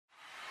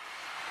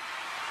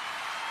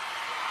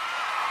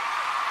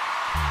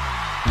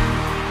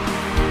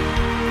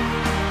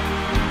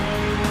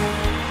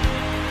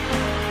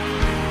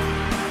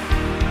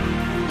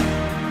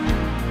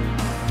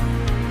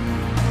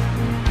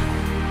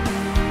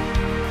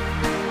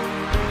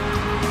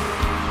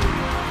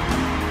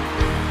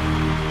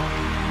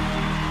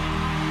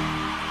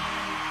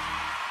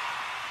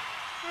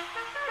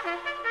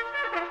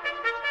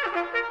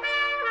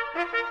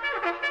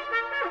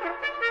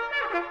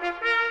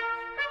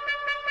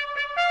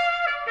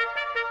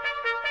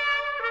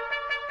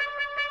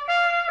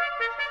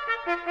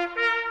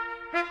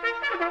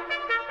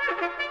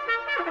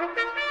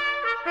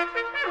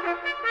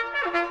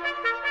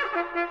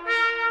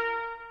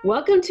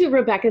Welcome to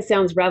Rebecca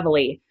Sounds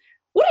Reveille.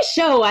 What a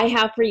show I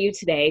have for you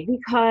today,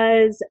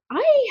 because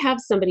I have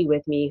somebody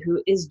with me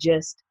who is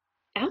just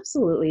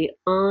absolutely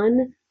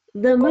on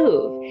the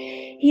move.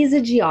 He's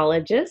a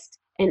geologist,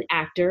 an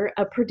actor,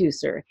 a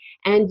producer,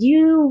 and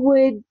you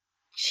would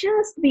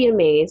just be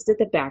amazed at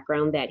the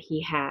background that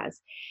he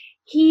has.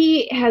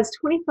 He has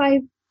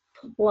 25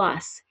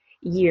 plus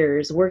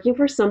years working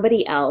for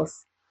somebody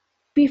else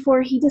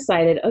before he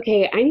decided,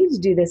 okay, I need to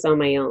do this on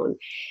my own.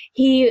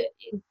 He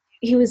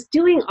he was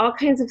doing all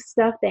kinds of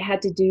stuff that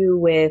had to do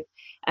with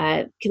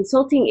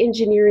consulting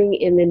engineering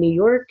in the New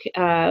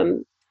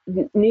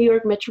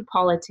York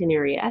metropolitan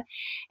area,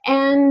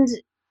 and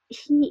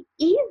he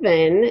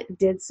even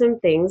did some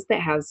things that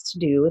has to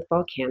do with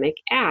volcanic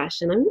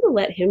ash. And I'm going to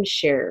let him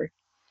share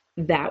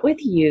that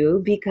with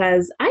you,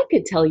 because I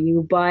could tell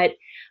you, but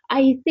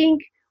I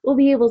think we'll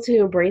be able to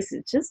embrace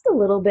it just a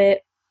little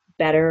bit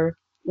better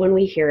when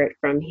we hear it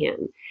from him.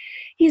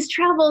 He's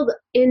traveled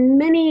in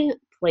many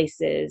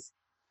places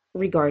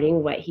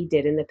regarding what he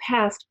did in the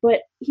past, but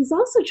he's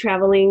also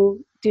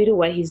traveling due to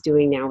what he's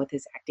doing now with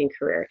his acting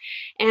career.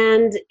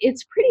 And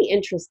it's pretty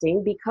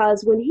interesting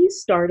because when he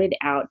started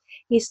out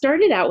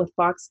with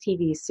Fox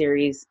TV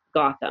series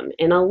Gotham.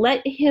 And I'll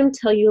let him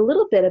tell you a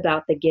little bit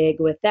about the gig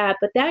with that,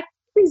 but that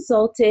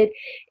resulted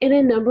in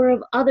a number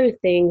of other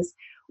things,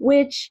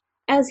 which,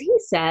 as he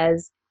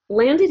says,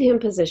 landed him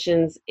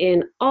positions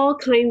in all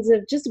kinds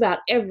of just about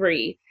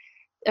every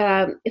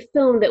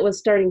film that was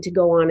starting to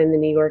go on in the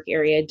New York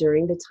area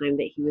during the time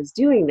that he was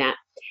doing that.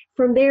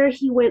 From there,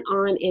 he went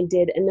on and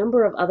did a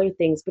number of other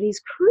things, but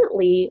he's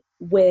currently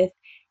with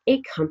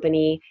a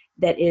company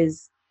that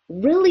is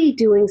really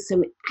doing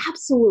some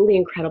absolutely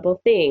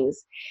incredible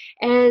things.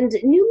 And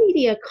new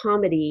media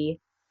comedy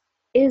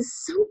is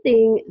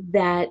something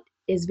that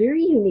is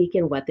very unique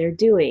in what they're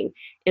doing.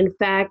 In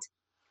fact,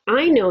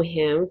 I know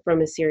him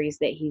from a series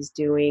that he's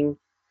doing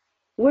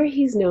where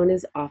he's known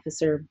as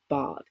Officer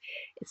Bob.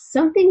 It's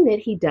something that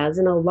he does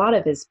in a lot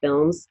of his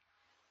films,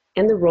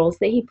 and the roles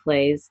that he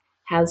plays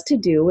has to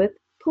do with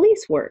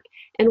police work.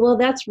 And well,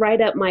 that's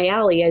right up my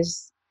alley.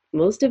 As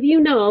most of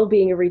you know,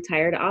 being a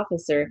retired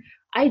officer,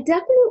 I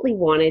definitely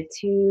wanted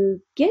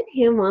to get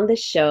him on the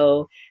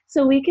show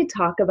so we could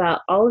talk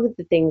about all of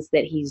the things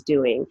that he's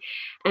doing.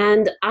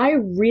 And I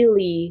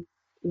really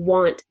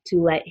want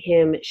to let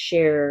him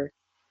share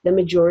the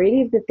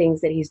majority of the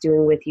things that he's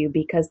doing with you,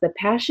 because the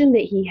passion that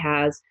he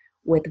has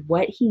with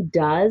what he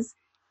does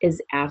is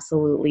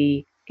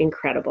absolutely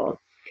incredible.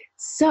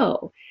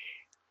 So,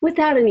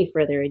 without any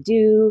further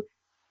ado,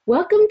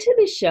 welcome to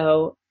the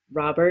show,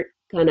 Robert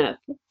Cunniff.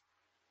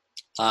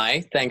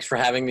 Hi, thanks for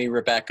having me,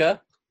 Rebecca.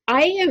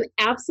 I am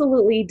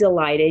absolutely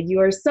delighted. You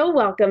are so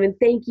welcome, and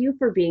thank you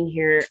for being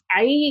here.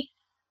 I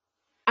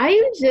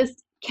am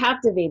just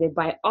captivated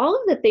by all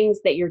of the things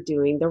that you're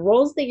doing, the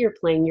roles that you're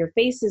playing. Your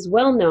face is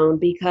well known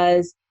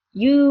because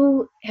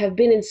you have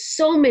been in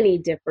so many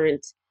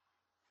different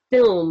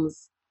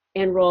films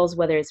and roles,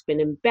 whether it's been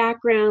in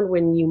background,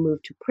 when you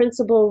move to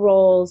principal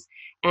roles,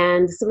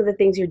 and some of the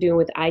things you're doing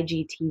with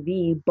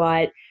IGTV.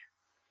 But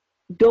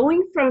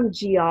going from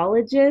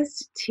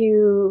geologist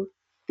to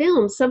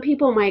film, some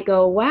people might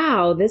go,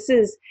 wow, this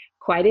is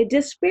quite a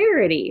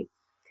disparity.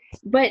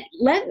 But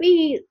let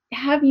me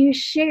have you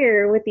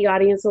share with the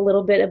audience a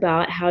little bit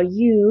about how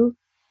you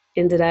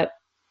ended up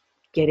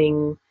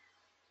getting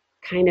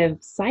kind of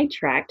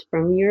sidetracked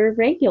from your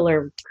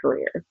regular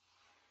career.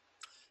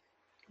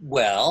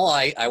 Well,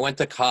 I went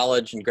to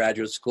college and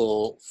graduate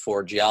school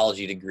for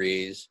geology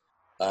degrees.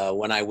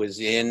 When I was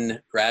in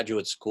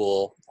graduate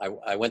school,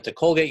 I went to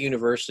Colgate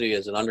University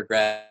as an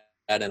undergrad,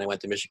 and I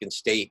went to Michigan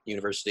State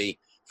University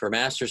for a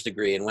master's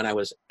degree. And when I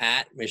was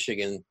at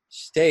Michigan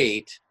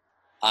State,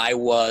 I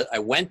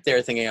went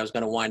there thinking I was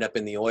going to wind up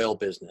in the oil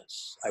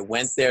business. I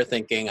went there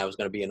thinking I was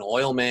going to be an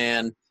oil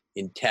man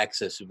in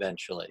Texas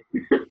eventually.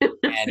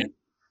 And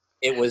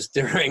it was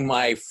during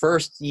my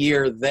first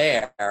year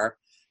there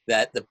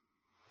that the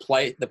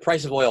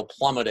price of oil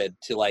plummeted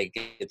to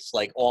its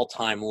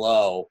all-time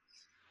low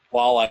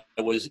while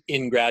I was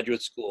in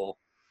graduate school.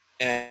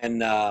 And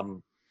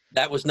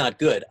that was not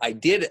good. I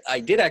did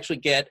actually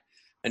get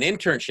an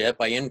internship.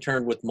 I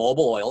interned with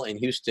Mobil Oil in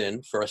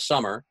Houston for a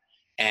summer,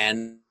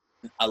 and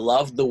I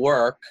loved the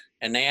work,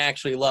 and they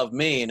actually loved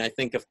me. And I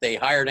think if they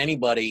hired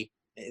anybody,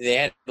 they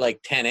had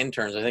like 10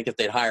 interns. I think if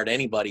they'd hired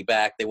anybody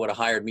back, they would have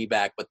hired me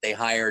back, but they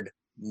hired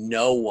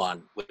no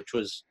one, which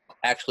was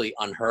actually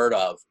unheard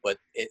of. But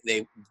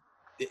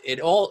it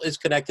all is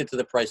connected to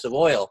the price of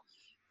oil,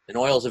 and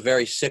oil is a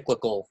very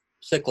cyclical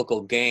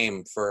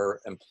game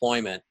for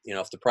employment. You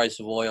know, if the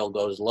price of oil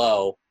goes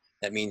low,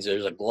 that means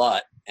there's a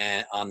glut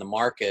on the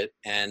market,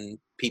 and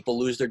people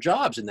lose their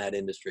jobs in that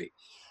industry.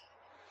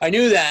 I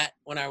knew that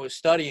when I was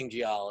studying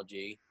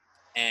geology,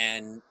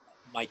 and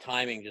my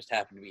timing just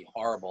happened to be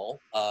horrible.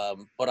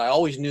 But I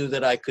always knew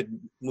that I could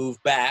move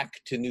back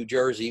to New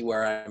Jersey,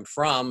 where I'm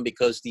from,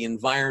 because the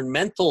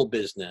environmental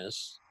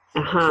business,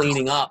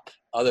 cleaning up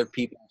other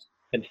people's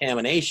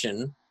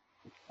contamination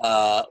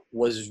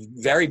was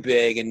very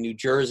big, and New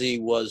Jersey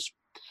was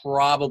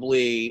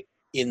probably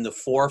in the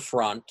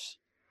forefront,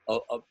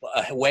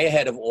 way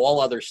ahead of all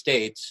other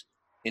states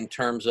in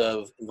terms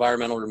of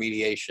environmental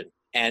remediation.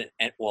 And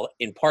well,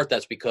 in part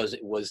that's because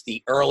it was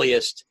the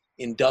earliest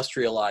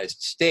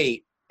industrialized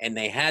state, and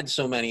they had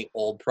so many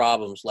old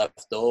problems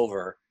left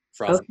over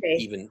from Okay.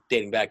 even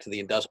dating back to the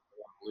Industrial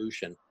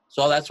Revolution.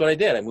 So that's what I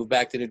did. I moved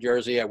back to New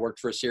Jersey. I worked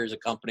for a series of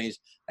companies.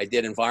 I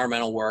did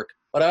environmental work,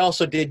 but I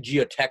also did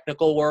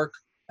geotechnical work.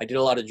 I did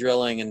a lot of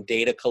drilling and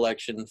data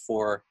collection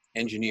for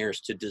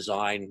engineers to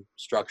design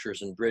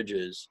structures and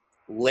bridges.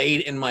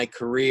 Late in my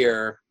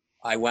career,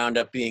 I wound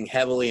up being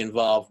heavily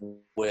involved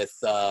with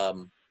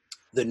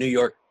the New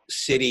York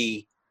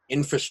City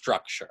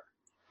infrastructure,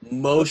 Okay.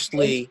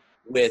 mostly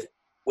with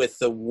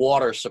the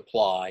water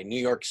supply. New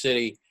York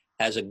City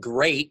has a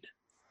great,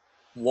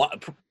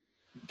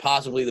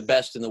 possibly the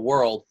best in the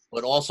world,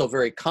 but also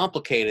very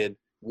complicated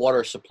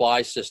water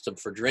supply system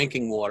for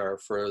drinking water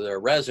for their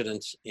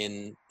residents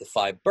in the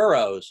 5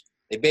 boroughs.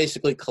 They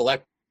basically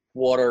collect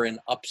water in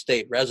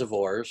upstate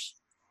reservoirs,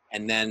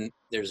 and then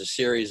there's a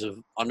series of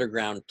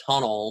underground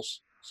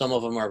tunnels. Some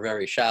of them are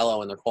very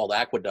shallow, and they're called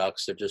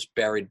aqueducts. They're just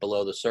buried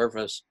below the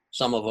surface.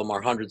 Some of them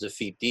are hundreds of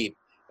feet deep,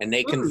 and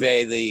they Mm.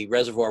 convey the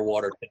reservoir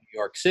water to New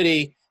York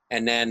City,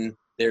 and then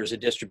there's a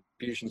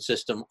distribution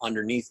system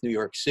underneath New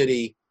York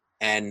City,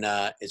 and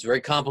it's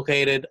very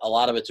complicated. A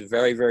lot of it's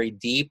very, very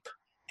deep,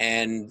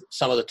 and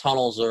some of the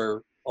tunnels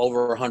are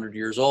over 100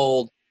 years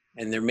old,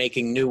 and they're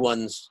making new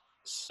ones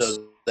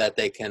so that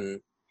they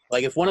can,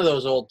 like, if one of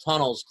those old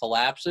tunnels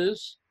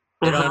collapses,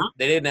 Uh-huh.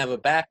 they didn't have a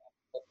backup.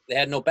 They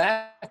had no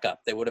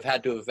backup. They would have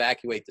had to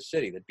evacuate the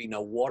city. There'd be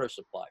no water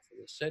supply for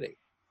the city.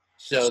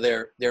 So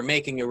they're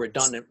making a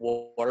redundant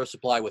water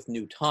supply with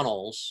new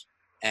tunnels,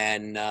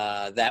 and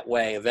that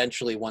way,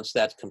 eventually, once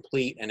that's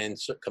complete and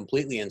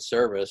completely in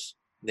service,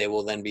 they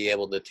will then be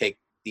able to take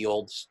the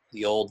old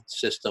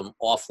system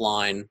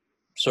offline,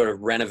 sort of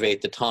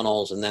renovate the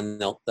tunnels, and then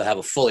they'll have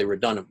a fully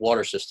redundant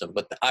water system.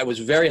 But I was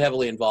very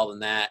heavily involved in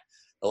that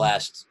the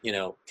last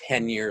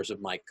 10 years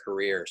of my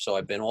career. So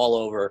I've been all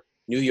over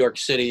New York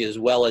City as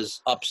well as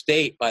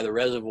upstate by the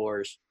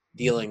reservoirs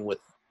dealing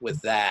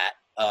with that.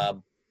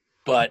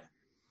 But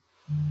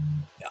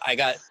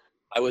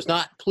I was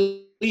not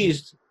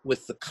pleased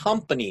with the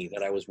company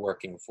that I was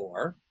working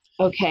for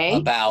Okay.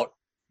 about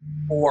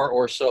 4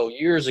 or so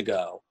years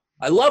ago.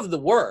 I love the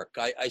work.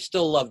 I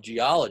still love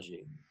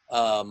geology,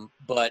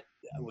 but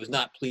I was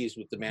not pleased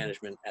with the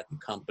management at the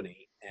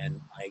company, and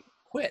I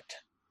quit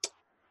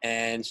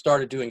and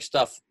started doing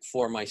stuff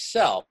for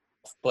myself.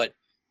 But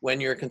when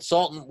you're a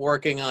consultant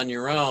working on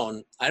your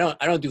own, I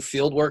don't do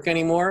field work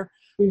anymore.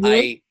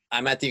 Mm-hmm.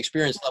 I'm at the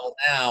experience level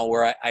now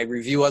where I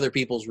review other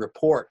people's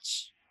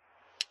reports,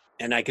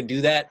 and I can do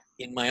that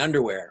in my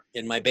underwear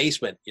in my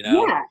basement,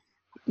 Yeah.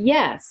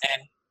 Yes.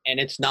 and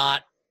it's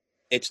not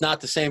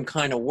the same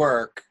kind of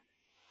work.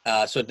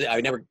 So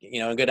I never,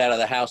 get out of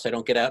the house. I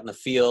don't get out in the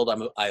field.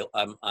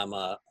 I'm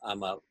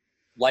a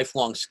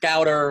lifelong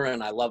scouter,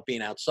 and I love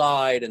being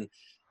outside. And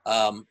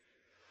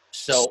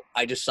so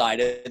I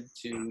decided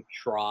to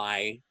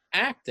try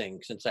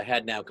acting since I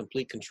had now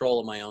complete control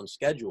of my own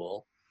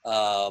schedule.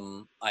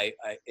 And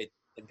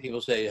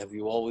people say, "Have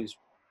you always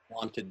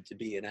wanted to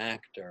be an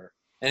actor?"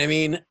 And I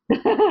mean,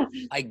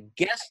 I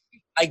guess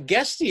I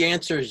guess the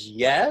answer is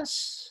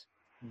yes,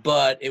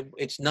 but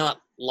it's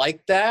not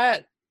like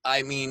that.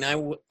 I mean,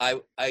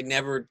 I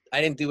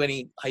didn't do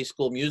any high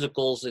school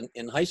musicals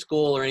in high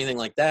school or anything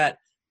like that.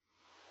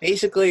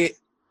 Basically,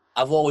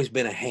 I've always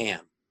been a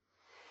ham.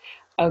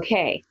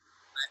 Okay.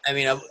 I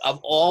mean, I've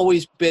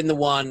always been the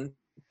one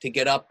to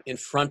get up in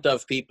front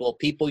of people.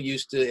 People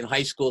used to, in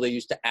high school, they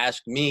used to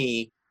ask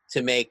me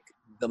to make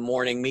the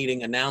morning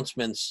meeting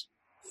announcements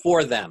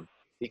for them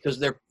because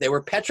they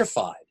were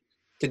petrified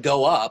to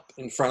go up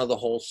in front of the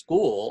whole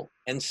school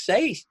and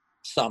say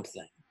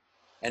something.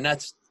 And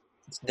it's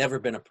never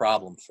been a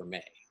problem for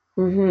me.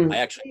 Mm-hmm. I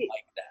actually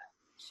like that.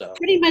 So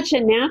Pretty much a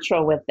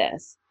natural with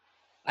this.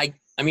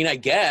 I mean, I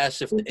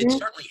guess if it Mm-hmm.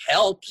 certainly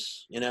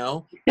helps.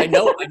 I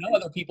know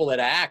other people that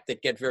act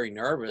that get very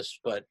nervous,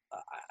 but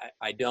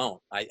I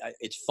don't.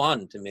 It's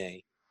fun to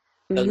me.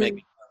 It doesn't make Mm-hmm.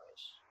 me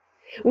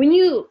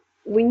nervous.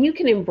 When you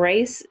can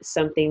embrace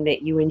something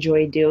that you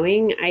enjoy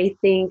doing, I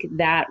think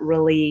that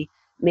really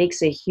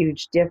makes a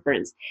huge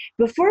difference.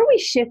 Before we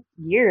shift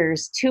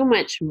gears too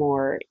much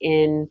more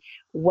in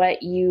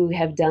what you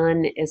have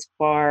done as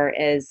far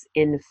as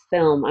in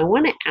film, I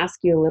want to ask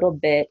you a little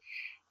bit,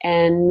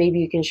 and maybe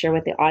you can share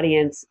with the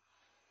audience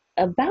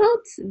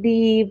about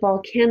the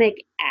volcanic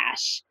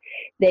ash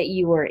that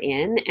you were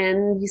in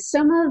and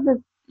some of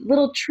the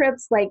little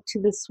trips like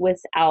to the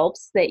Swiss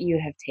Alps that you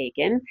have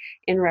taken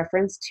in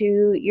reference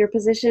to your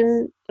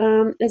position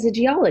as a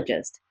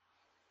geologist.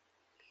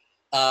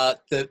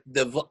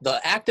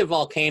 The active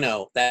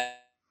volcano that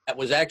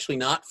was actually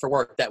not for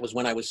work. That was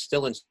when I was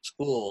still in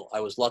school. I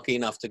was lucky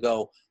enough to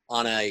go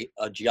on a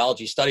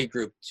geology study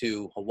group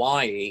to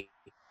Hawaii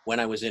when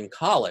I was in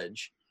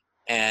college.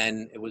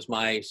 and it was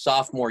my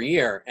sophomore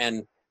year.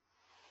 And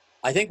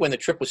I think when the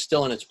trip was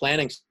still in its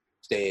planning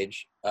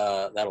stage,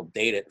 that'll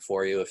date it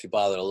for you if you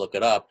bother to look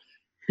it up,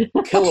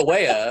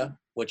 Kilauea,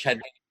 which had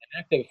been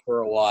active for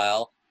a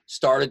while,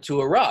 started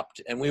to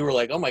erupt. And we were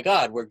like, oh my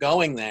God, we're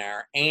going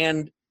there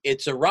and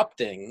it's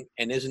erupting.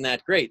 And isn't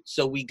that great?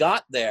 So we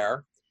got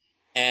there,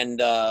 and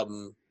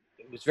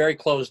it was very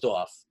closed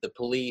off. The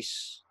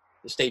police,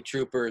 the state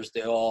troopers,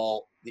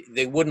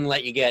 they wouldn't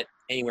let you get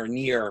anywhere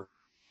near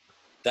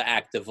the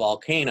active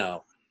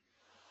volcano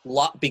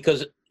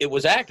because it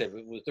was active.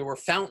 There were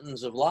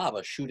fountains of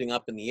lava shooting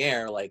up in the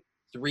air like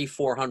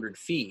 300-400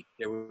 feet.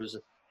 There was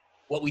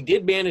What we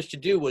did manage to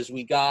do was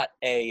we got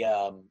in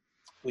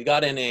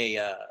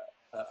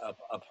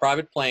a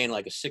private plane,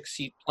 like a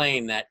 6-seat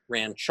plane that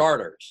ran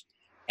charters,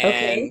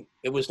 Okay. and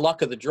it was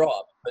luck of the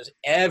draw because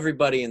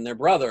everybody and their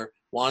brother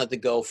wanted to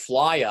go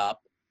fly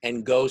up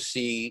and go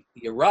see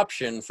the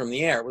eruption from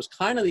the air. It was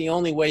kind of the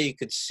only way you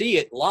could see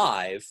it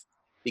live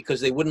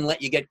because they wouldn't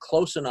let you get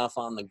close enough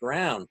on the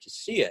ground to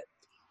see it.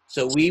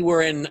 So we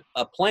were in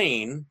a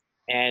plane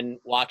and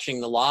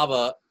watching the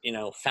lava,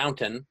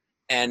 fountain,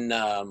 and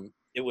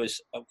it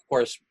was, of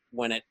course,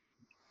 when it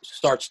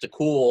starts to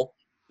cool,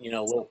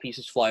 little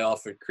pieces fly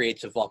off. It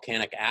creates a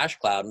volcanic ash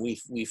cloud, and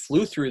we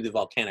flew through the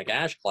volcanic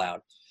ash cloud.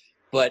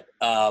 But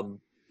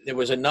there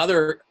was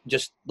another,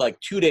 just like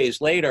 2 days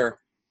later,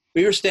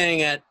 we were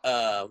staying at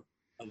a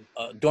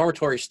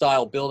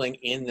dormitory-style building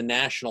in the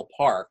national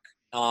park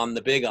on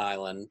the Big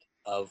Island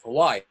of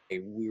Hawaii.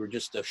 We were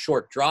just a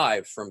short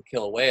drive from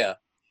Kilauea,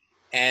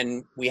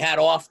 and we had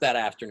off that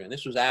afternoon.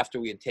 This was after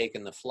we had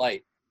taken the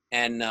flight,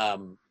 and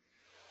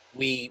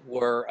we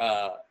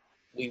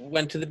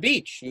went to the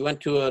beach. We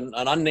went to an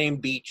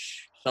unnamed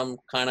beach, some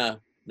kind of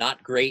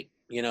not great,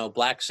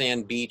 black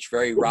sand beach,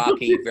 very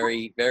rocky,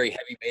 very, very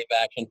heavy wave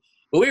action.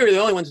 But we were the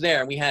only ones there,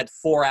 and we had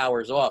 4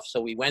 hours off.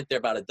 So we went there,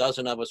 about a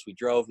dozen of us. We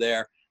drove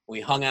there. We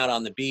hung out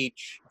on the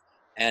beach,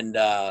 and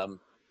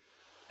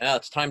now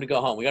it's time to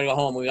go home. We got to go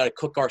home. We got to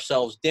cook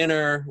ourselves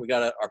dinner. We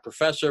got our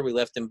professor. We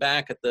left him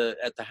back at the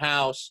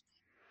house.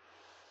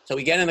 So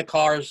we get in the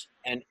cars,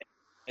 and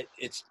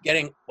it's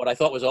getting, what I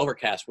thought was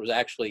overcast was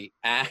actually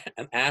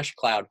an ash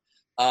cloud.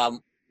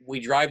 We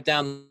drive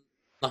down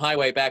the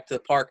highway back to the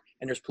park,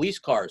 and there's police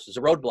cars. There's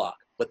a roadblock,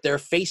 but they're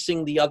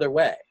facing the other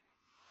way.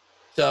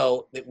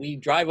 So we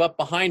drive up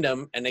behind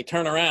them, and they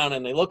turn around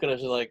and they look at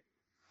us and like,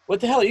 what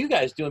the hell are you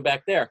guys doing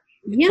back there?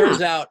 It Yeah.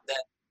 turns out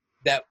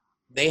that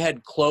they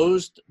had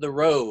closed the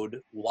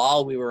road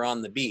while we were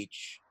on the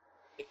beach.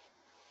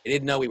 They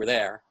didn't know we were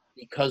there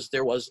because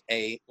there was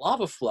a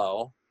lava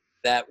flow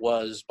that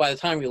was, by the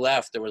time we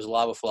left, there was a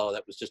lava flow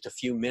that was just a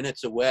few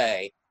minutes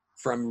away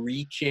from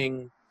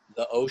reaching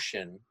the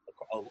ocean,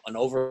 an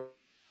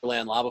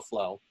overland lava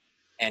flow,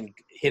 and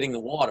hitting the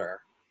water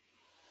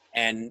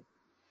and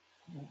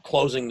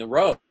closing the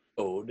road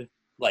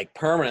like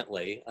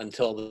permanently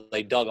until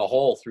they dug a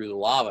hole through the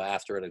lava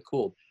after it had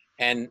cooled.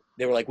 And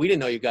they were like, we didn't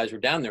know you guys were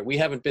down there. We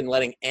haven't been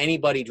letting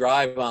anybody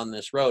drive on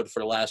this road for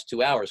the last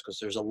 2 hours because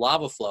there's a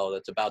lava flow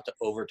that's about to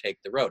overtake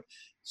the road.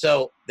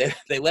 So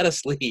they let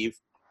us leave.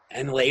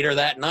 And later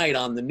that night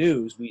on the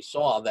news, we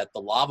saw that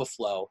the lava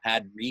flow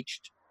had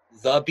reached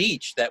the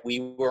beach that we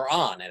were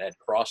on. It had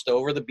crossed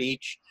over the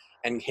beach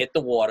and hit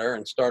the water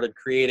and started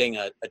creating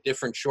a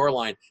different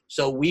shoreline.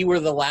 So we were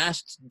the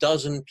last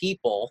dozen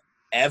people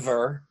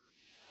ever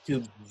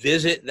to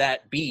visit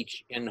that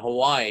beach in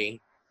Hawaii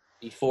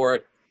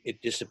before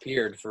it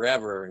disappeared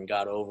forever and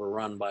got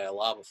overrun by a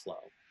lava flow.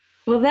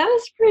 Well, that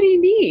is pretty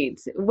neat.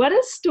 What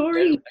a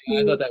story.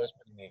 I thought that was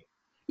pretty neat.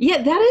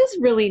 Yeah, that is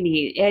really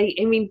neat.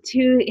 I mean,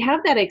 to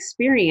have that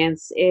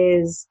experience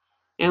is,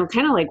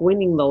 kind of like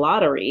winning the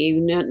lottery.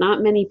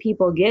 Not many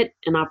people get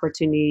an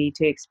opportunity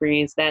to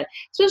experience that,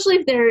 especially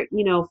if they're,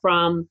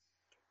 from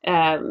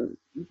um,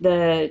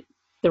 the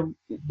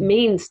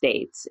main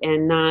states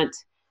and not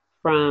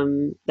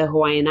from the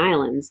Hawaiian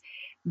Islands.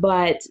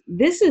 But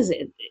this is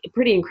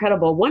pretty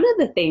incredible. One of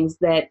the things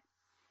that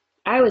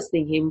I was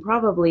thinking,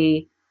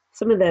 probably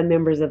some of the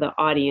members of the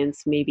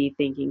audience may be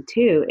thinking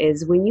too,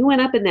 is when you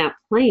went up in that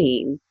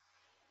plane,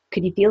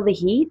 could you feel the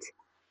heat?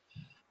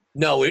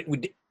 No,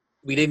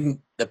 we didn't.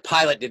 The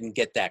pilot didn't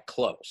get that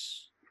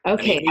close.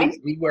 Okay. I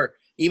mean, we were,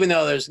 even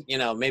though there's,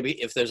 maybe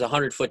if there's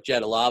 100-foot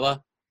jet of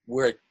lava,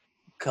 we're a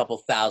couple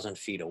thousand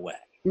feet away.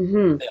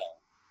 Mm-hmm.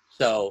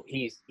 So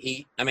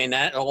I mean,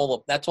 that's all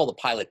the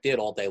pilot did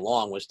all day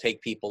long was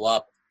take people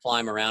up, fly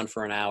them around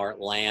for an hour,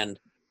 land,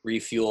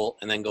 refuel,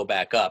 and then go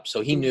back up.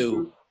 So he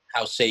knew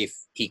how safe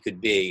he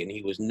could be, and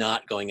he was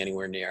not going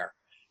anywhere near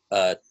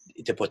to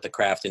put the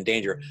craft in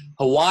danger.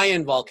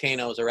 Hawaiian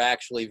volcanoes are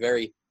actually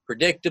very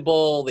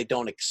predictable. They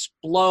don't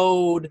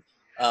explode.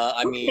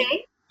 I mean,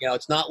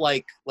 it's not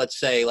like, let's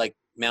say, like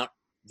Mount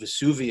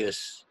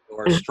Vesuvius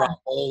or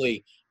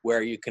Stromboli,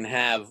 where you can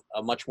have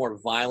a much more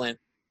violent,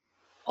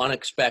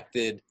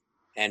 unexpected,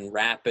 and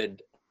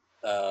rapid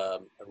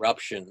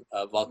eruption.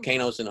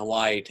 Volcanoes in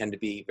Hawaii tend to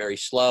be very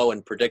slow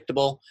and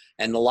predictable,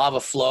 and the lava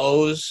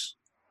flows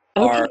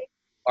are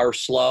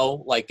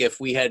slow. Like if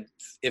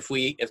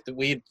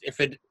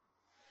it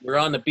we're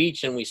on the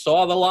beach and we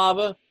saw the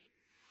lava,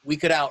 we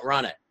could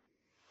outrun it.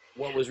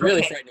 What was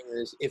really Okay. frightening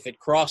is if it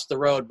crossed the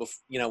road,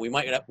 we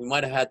might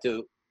have had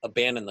to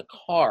abandon the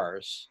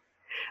cars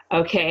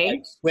and like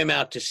Okay. swim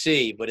out to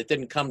sea, but it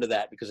didn't come to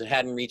that because it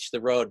hadn't reached the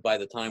road by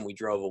the time we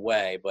drove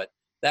away. But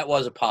that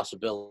was a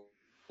possibility,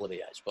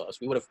 I suppose.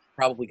 We would have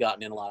probably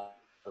gotten in a lot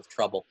of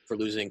trouble for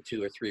losing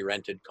 2 or 3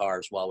 rented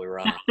cars while we were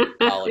on a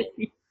holiday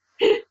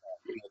field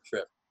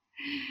trip.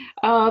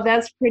 Oh,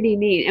 that's pretty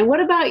neat. And what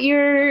about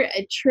your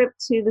trip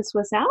to the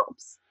Swiss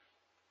Alps?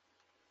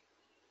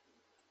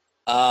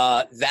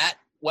 That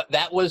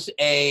was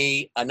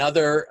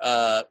another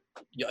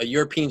a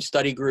European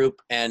study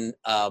group, and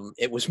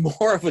it was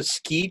more of a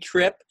ski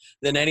trip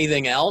than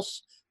anything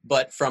else.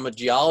 But from a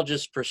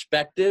geologist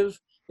perspective,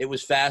 it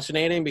was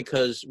fascinating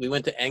because we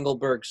went to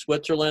Engelberg,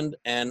 Switzerland,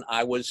 and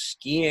I was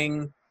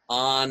skiing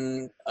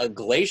on a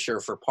glacier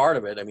for part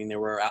of it. I mean, there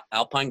were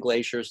alpine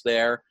glaciers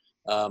there.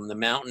 The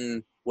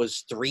mountain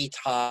was 3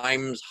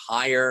 times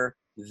higher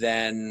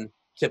than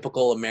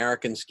typical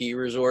American ski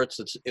resorts.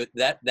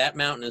 That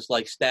mountain is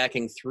like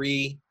stacking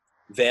 3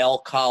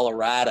 Vail,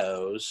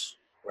 Colorados,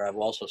 where I've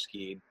also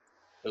skied.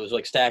 It was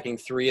like stacking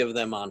 3 of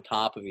them on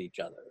top of each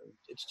other.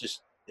 It's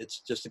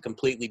just a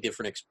completely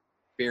different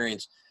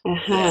experience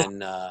Uh-huh. than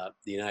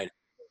the United.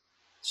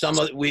 Some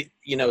of we,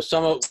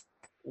 some of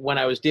when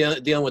I was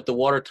dealing with the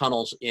water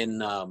tunnels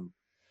in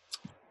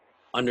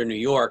under New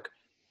York,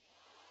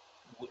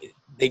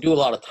 they do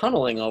a lot of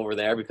tunneling over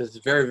there because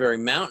it's very, very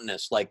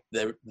mountainous. Like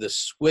the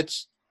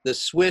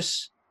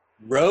Swiss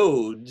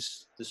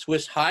roads, the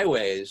Swiss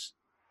highways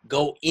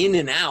go in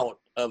and out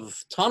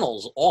of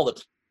tunnels all the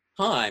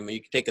time. You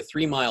can take a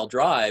 3-mile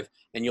drive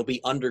and you'll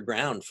be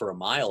underground for a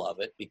mile of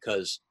it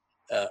because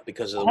of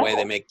the way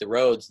they Oh. make the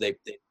roads. They'll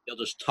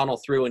just tunnel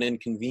through an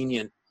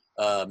inconvenient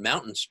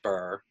mountain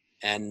spur,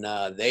 and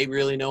they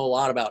really know a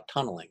lot about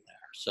tunneling there.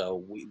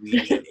 So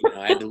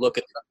I had to look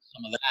at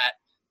some of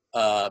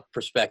that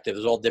perspective.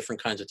 There's all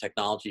different kinds of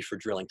technology for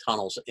drilling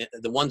tunnels.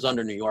 The ones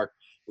under New York,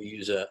 we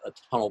use a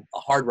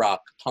hard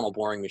rock tunnel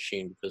boring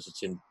machine because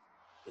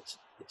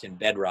it's in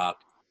bedrock.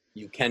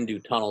 You can do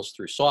tunnels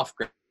through soft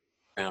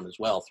ground as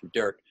well, through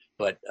dirt,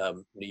 but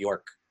New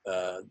York,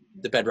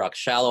 the bedrock's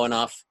shallow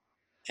enough,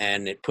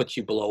 and it puts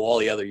you below all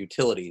the other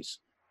utilities.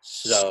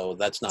 So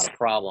that's not a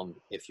problem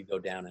if you go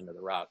down into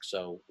the rock.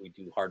 So we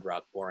do hard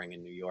rock boring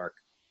in New York,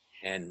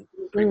 and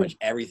pretty Mm. much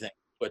everything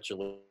in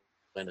Switzerland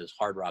is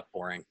hard rock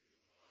boring.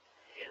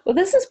 Well,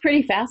 this is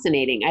pretty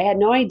fascinating. I had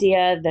no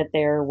idea that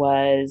there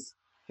was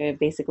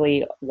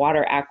basically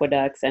water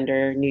aqueducts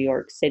under New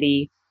York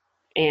City.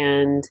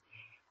 And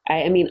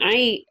I mean,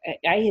 I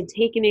had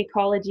taken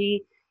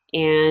ecology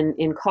and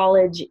in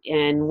college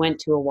and went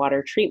to a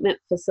water treatment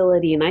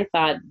facility, and I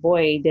thought,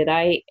 boy, did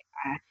I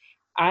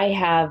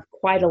have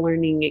quite a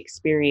learning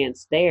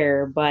experience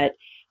there. But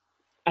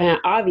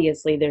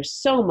obviously, there's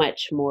so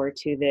much more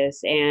to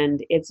this,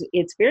 and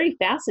it's very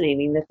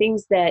fascinating the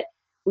things that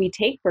we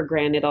take for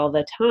granted all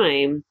the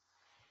time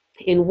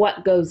and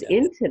what goes Yeah.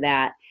 into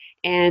that.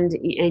 And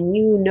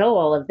you know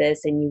all of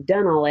this, and you've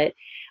done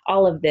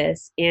all of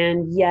this,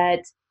 and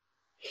yet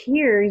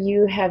here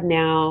you have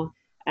now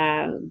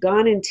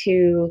gone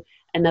into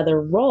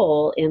another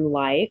role in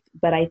life.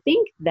 But I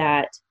think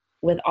that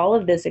with all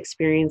of this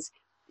experience,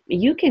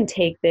 you can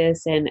take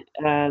this and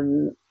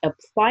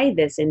apply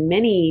this in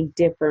many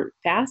different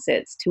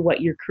facets to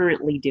what you're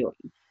currently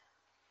doing.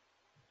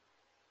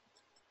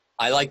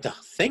 I like to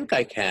think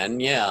I can,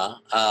 yeah.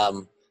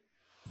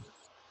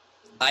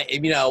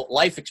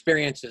 Life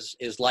experience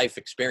is life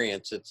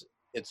experience.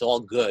 It's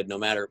all good, no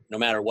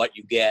matter what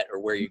you get or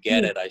where you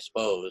get it, I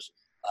suppose.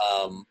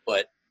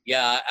 But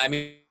yeah, I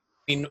mean,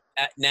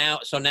 now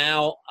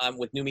I'm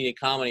with New Media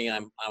Comedy.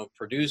 I'm a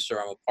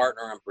producer. I'm a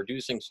partner. I'm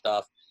producing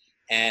stuff,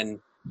 and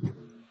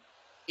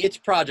it's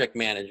project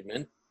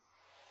management.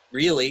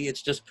 Really,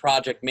 it's just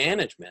project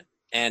management,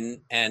 and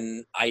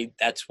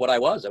that's what I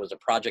was. I was a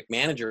project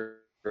manager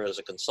as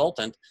a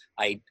consultant.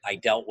 I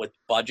dealt with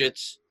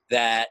budgets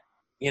that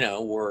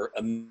were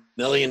 $1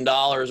 million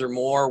or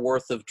more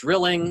worth of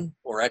drilling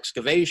or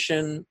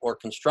excavation or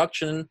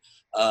construction,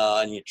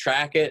 and you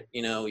track it.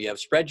 You have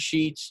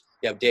spreadsheets,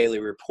 you have daily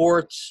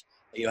reports,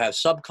 you have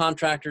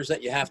subcontractors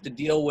that you have to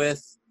deal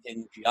with.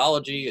 In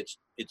geology, it's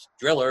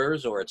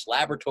drillers, or it's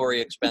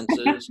laboratory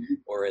expenses,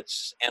 or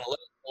it's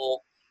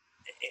analytical.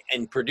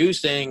 And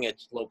producing,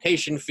 it's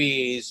location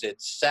fees,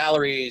 it's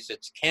salaries,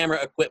 it's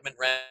camera equipment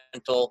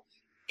rental.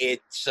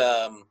 It's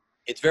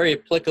very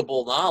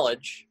applicable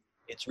knowledge.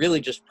 It's really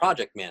just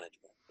project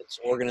management. It's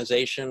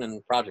organization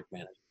and project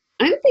management.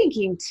 I'm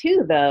thinking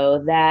too,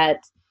 though, that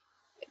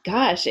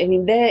gosh, I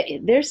mean,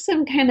 there's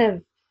some kind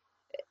of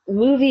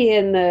movie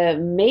in the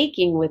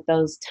making with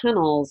those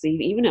tunnels,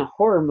 even a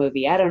horror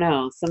movie. I don't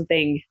know,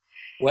 something.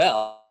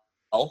 Well,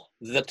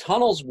 the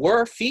tunnels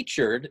were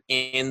featured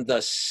in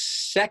the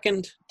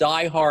second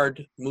Die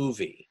Hard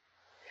movie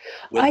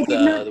I with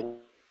did not.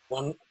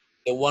 one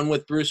the one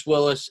with Bruce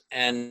Willis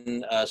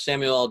and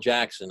Samuel L.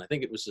 Jackson. I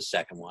think it was the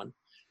second one.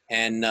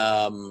 And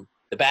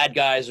the bad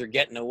guys are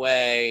getting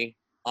away.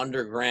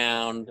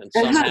 underground, and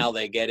Uh-huh. somehow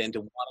they get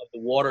into one of the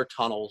water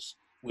tunnels,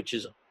 which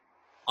is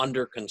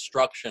under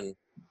construction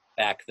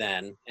back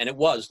then. And it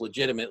was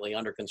legitimately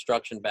under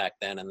construction back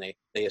then. And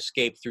they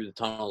escaped through the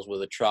tunnels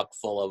with a truck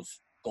full of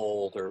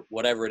gold or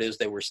whatever it is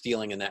they were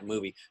stealing in that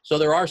movie. So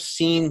there are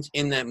scenes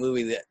in that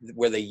movie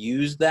where they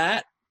used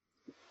that.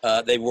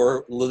 They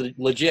were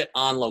legit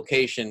on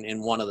location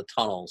in one of the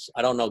tunnels.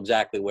 I don't know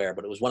exactly where,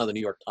 but it was one of the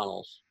New York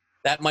tunnels.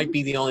 That might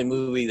be the only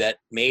movie that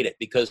made it,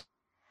 because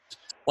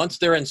once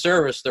they're in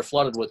service, they're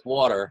flooded with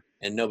water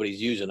and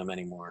nobody's using them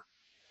anymore.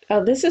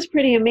 Oh, this is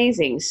pretty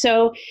amazing.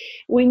 So,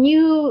 when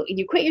you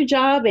quit your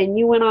job and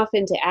you went off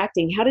into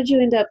acting, how did you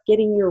end up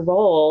getting your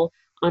role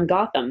on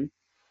Gotham?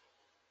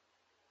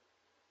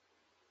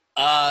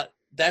 Uh,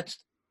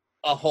 that's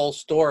a whole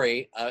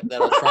story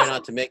that I'll try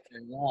not to make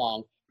too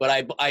long. But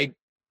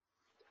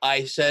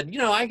I said,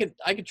 I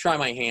could try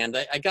my hand.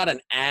 I got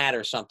an ad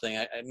or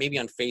something, maybe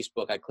on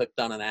Facebook. I clicked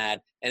on an ad,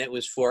 and it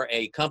was for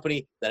a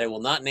company that I will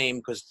not name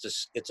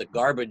because it's a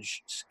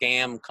garbage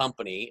scam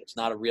company. It's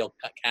not a real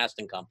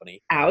casting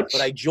company. But Ouch.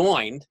 I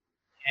joined,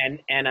 and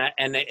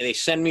they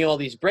send me all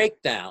these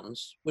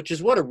breakdowns, which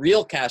is what a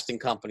real casting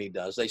company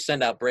does. They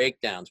send out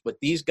breakdowns, but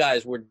these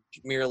guys were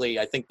merely,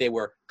 I think they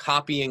were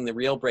copying the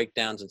real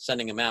breakdowns and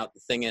sending them out. The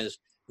thing is,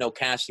 no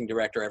casting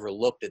director ever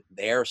looked at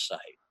their site,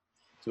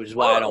 which is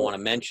why I don't Oh. want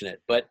to mention it.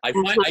 But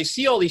Uh-huh. I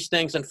see all these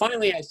things, and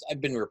finally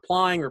I've been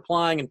replying,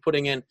 and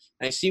putting in,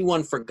 and I see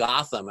one for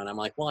Gotham, and I'm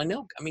like, well,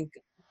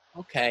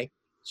 okay.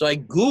 So I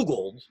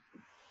Googled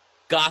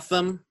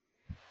Gotham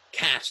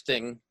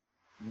casting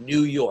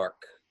New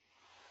York,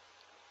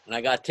 and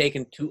I got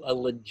taken to a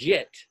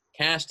legit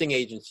casting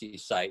agency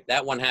site.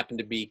 That one happened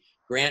to be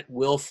Grant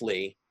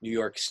Wilfley, New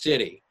York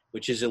City,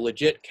 which is a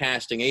legit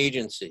casting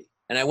agency.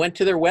 And I went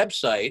to their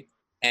website,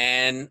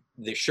 and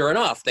sure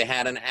enough, they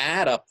had an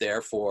ad up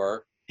there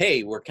for,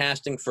 hey, we're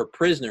casting for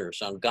prisoners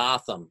on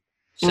Gotham.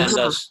 Send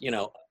Uh-huh. us,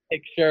 a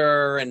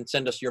picture, and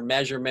send us your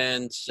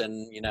measurements,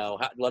 and,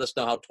 let us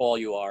know how tall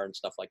you are and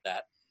stuff like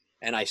that.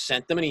 And I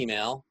sent them an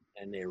email,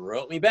 and they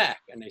wrote me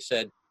back, and they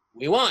said,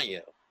 we want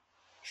you.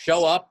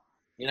 Show up,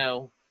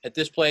 at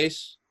this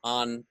place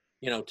on,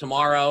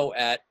 tomorrow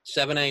at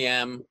 7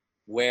 a.m.,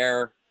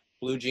 wear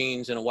blue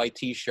jeans and a white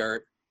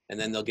t-shirt, and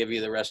then they'll give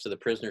you the rest of the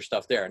prisoner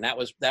stuff there. And that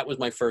was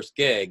my first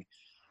gig.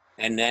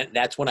 And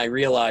that's when I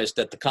realized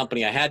that the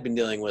company I had been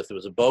dealing with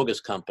was a bogus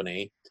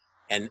company.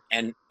 And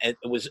it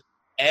was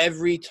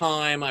every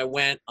time I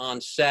went on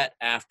set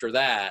after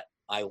that,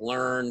 I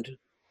learned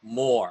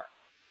more.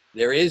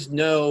 There really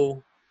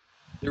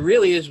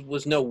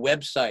was no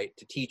website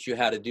to teach you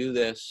how to do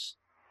this.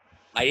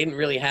 I didn't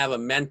really have a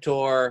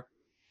mentor.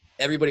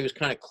 Everybody was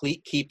kind of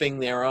keeping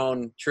their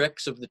own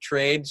tricks of the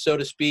trade, so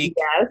to speak,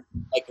 Yes.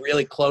 like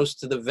really close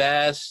to the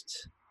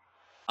vest.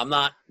 I'm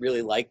not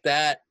really like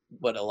that,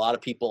 but a lot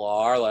of people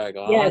are like,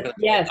 oh, Yes.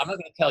 Yes. I'm not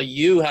going to tell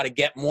you how to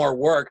get more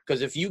work,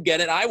 because if you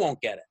get it, I won't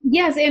get it.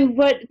 Yes, and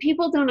what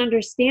people don't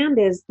understand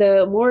is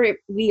the more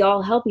we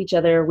all help each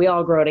other, we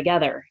all grow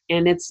together,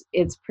 and it's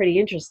pretty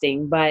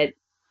interesting. But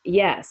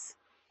yes.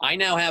 I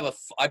now have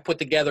I put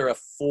together a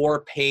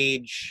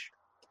 4-page,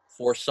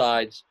 4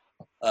 sides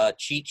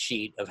cheat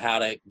sheet of how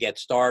to get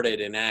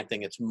started in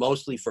acting. It's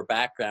mostly for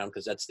background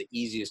because that's the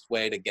easiest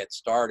way to get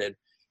started.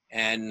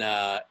 And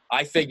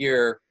I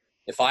figure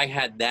if I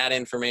had that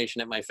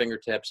information at my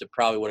fingertips, it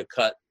probably would have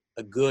cut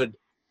a good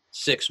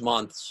 6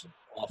 months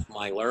off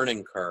my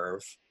learning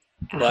curve.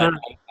 But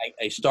Uh-huh.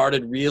 I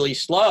started really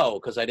slow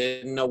because I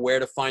didn't know where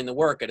to find the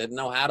work. I didn't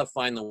know how to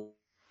find the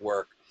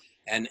work.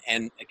 And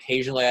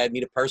occasionally I'd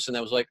meet a person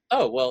that was like,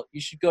 oh, well, you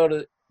should go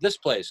to this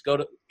place,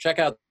 check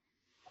out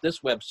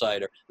this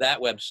website or that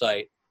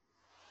website.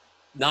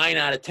 9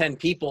 out of 10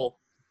 people,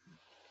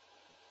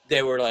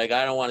 they were like,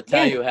 I don't want to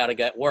tell Yes, you how to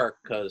get work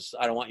because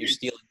I don't want you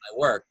stealing my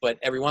work. But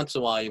every once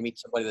in a while you meet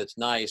somebody that's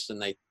nice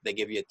and they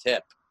give you a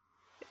tip.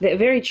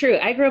 very true.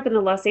 I grew up in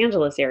the Los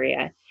Angeles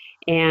area,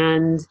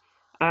 and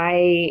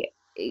I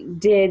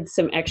did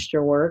some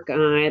extra work.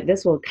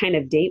 This will kind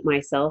of date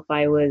myself.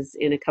 I was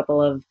in a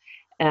couple of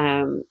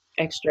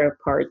extra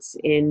parts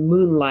in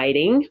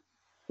Moonlighting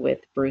with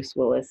Bruce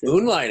Willis's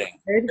Moonlighting,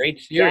 character. great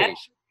Yes, series.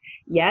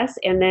 yes,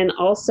 and then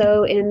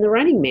also in The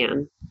Running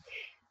Man.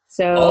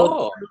 So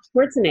Oh,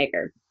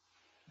 Schwarzenegger.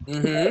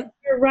 mm-hmm.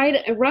 You're right,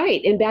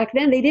 right. And back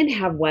then they didn't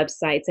have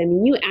websites. I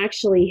mean, you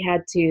actually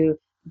had to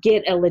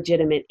get a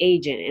legitimate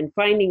agent, and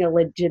finding a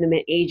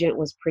legitimate agent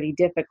was pretty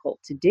difficult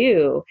to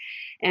do.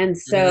 And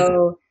Mm-hmm.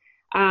 so,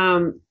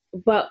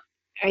 but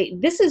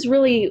this is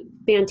really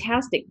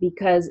fantastic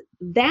because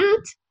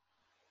that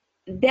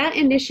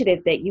initiative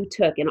that you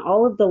took and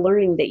all of the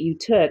learning that you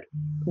took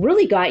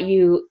really got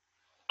you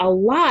a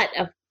lot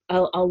of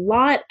a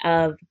lot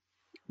of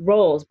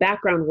roles,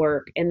 background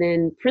work, and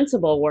then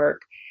principal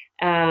work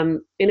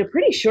in a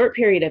pretty short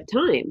period of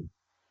time.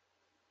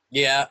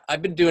 Yeah,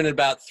 I've been doing it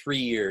about 3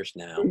 years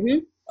now. Hmm.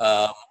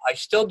 I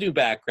still do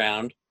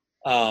background,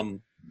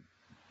 um,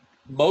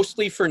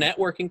 mostly for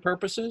networking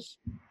purposes.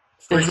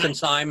 For Uh-huh.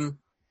 instance,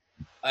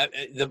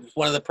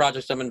 one of the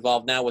projects I'm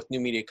involved now with New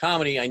Media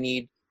Comedy. I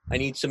need I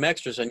need some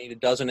extras. I need a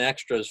dozen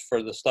extras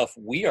for the stuff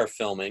we are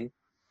filming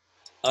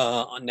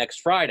on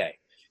next Friday.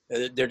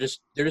 They're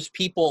just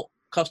people,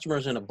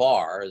 customers in a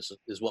bar is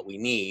what we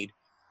need.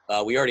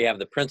 We already have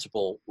the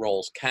principal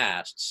roles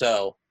cast.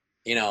 So,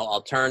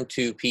 I'll turn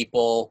to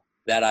people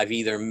that I've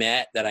either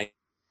met that I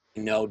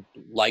know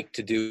like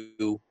to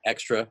do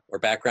extra or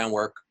background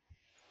work.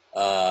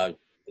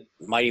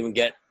 Might even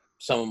get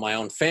some of my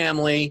own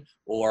family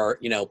or,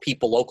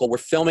 people local. We're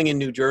filming in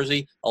New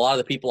Jersey. A lot of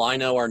the people I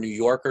know are New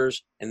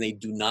Yorkers and they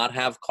do not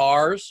have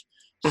cars.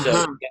 So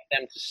Uh-huh. to get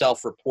them to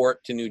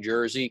self-report to New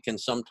Jersey can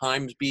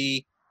sometimes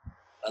be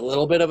a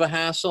little bit of a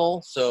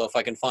hassle. So if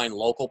I can find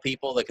local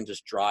people that can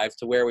just drive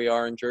to where we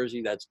are in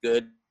Jersey, that's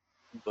good.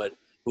 But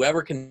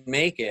whoever can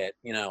make it,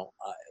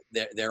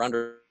 they're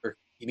under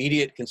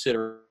immediate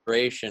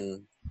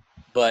consideration.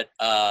 But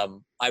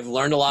I've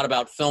learned a lot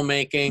about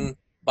filmmaking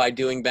by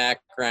doing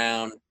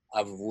background.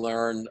 I've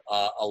learned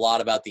a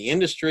lot about the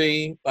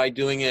industry by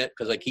doing it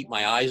because I keep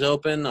my eyes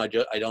open. I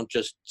don't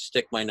just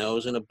stick my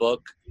nose in a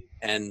book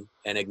and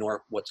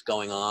ignore what's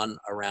going on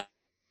around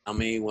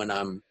me when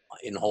I'm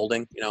in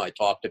holding. I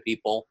talk to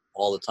people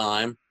all the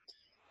time.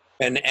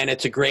 And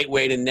it's a great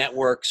way to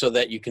network so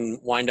that you can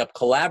wind up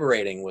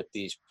collaborating with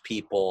these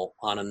people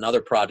on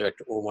another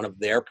project or one of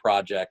their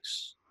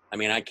projects. I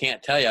mean, I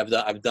can't tell you,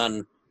 I've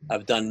done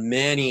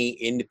many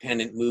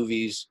independent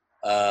movies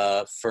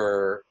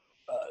for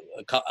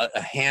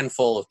a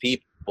handful of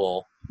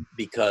people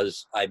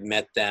because I've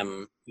met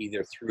them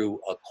either through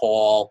a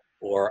call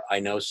or I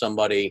know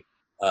somebody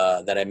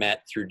that I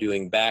met through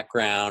doing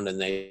background and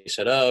they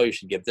said, oh, you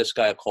should give this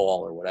guy a call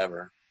or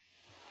whatever.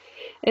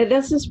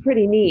 This is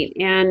pretty neat.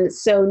 And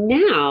so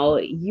now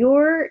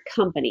your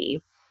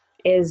company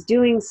is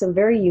doing some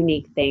very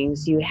unique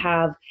things. You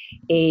have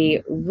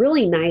a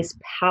really nice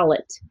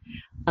palette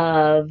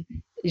of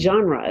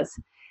genres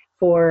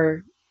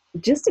for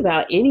just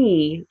about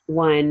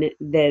anyone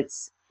that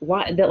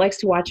likes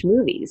to watch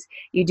movies.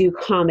 You do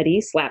comedy,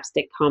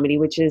 slapstick comedy,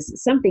 which is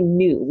something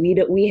new.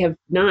 We have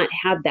not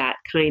had that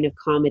kind of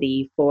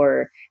comedy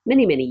for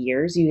many, many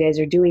years. You guys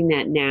are doing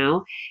that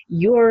now.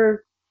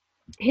 You're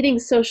hitting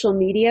social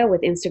media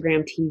with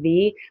Instagram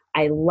TV.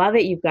 I love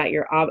it. You've got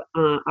your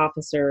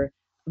Officer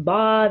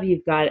Bob.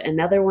 You've got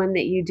another one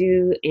that you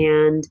do,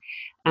 and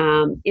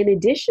in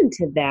addition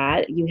to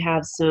that, you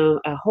have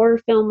a horror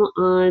film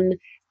on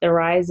the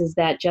rise. Is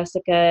that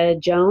Jessica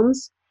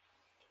Jones?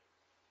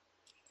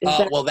 Is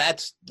that Well,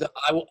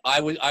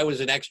 I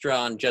was an extra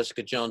on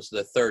Jessica Jones,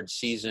 the third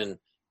season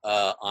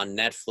on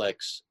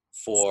Netflix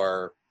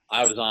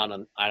I was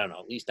on, I don't know,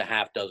 at least a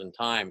half dozen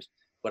times,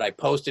 but I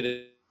posted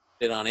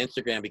it on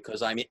Instagram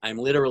because I'm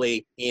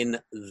literally in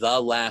the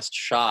last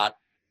shot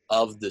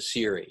of the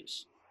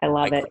series. I I,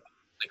 love cr- it.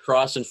 I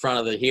cross in front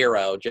of the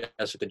hero,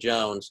 Jessica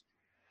Jones,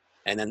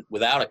 and then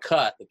without a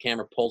cut, the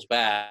camera pulls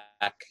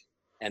back,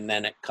 and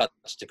then it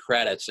cuts to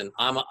credits. And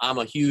I'm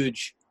a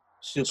huge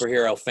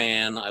superhero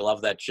fan. I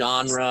love that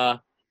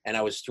genre, and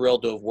I was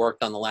thrilled to have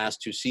worked on the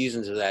last two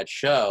seasons of that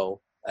show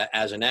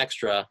as an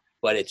extra.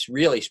 But it's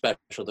really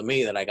special to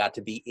me that I got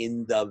to be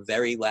in the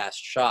very last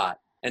shot.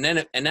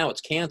 And now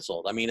it's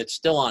canceled. I mean, it's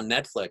still on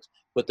Netflix,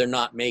 but they're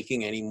not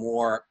making any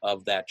more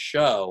of that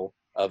show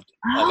of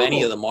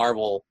any of Oh, the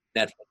Marvel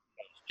Netflix.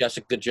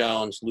 Jessica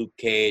Jones, Luke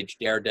Cage,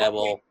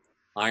 Daredevil,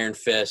 Iron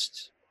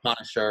Fist,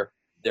 Punisher,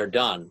 they're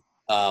done.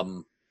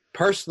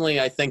 Personally,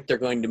 I think they're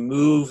going to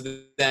move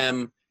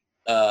them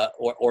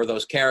or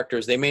those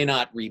characters. They may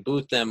not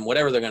reboot them,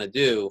 whatever they're going to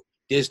do.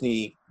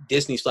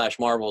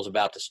 Disney/Marvel is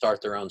about to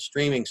start their own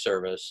streaming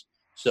service,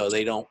 so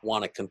they don't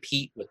want to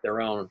compete with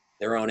their own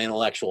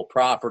intellectual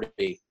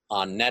property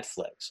on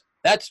Netflix.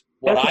 That's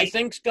what I okay.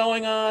 think's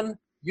going on.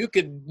 You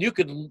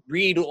could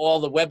read all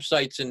the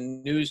websites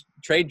and news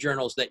trade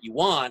journals that you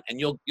want, and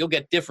you'll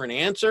get different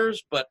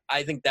answers. But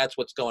I think that's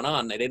what's going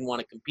on. They didn't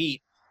want to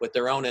compete with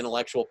their own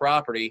intellectual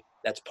property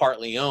that's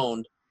partly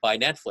owned by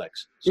Netflix,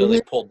 so they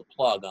Mhm. pulled the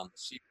plug on the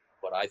series.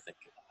 What I think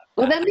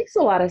Well, that happened. makes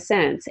a lot of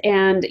sense.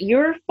 And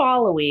your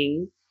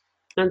following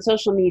on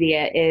social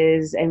media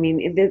is, I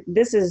mean,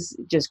 this is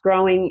just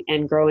growing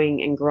and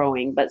growing and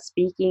growing. But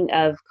speaking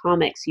of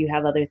comics, you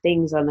have other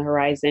things on the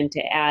horizon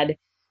to add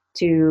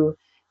to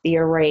the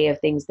array of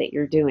things that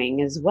you're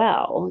doing as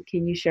well.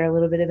 Can you share a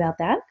little bit about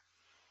that?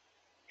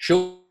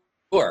 Sure.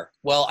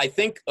 Well, I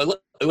think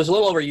it was a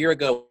little over a year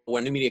ago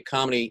when New Media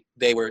Comedy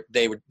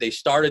they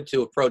started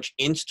to approach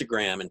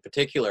Instagram in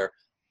particular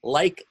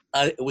like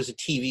it was a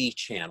TV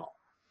channel.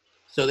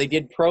 So they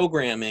did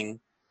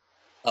programming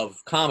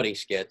of comedy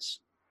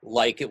skits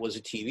like it was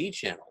a TV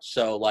channel.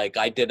 So like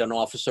I did an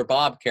Officer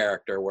Bob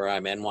character where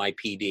I'm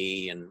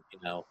NYPD and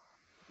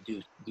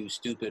do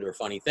stupid or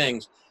funny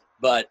things,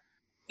 but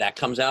that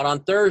comes out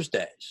on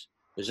Thursdays.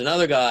 There's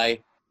another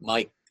guy,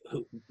 Mike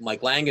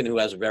Langan, who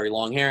has very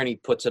long hair, and he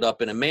puts it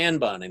up in a man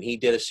bun, and he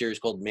did a series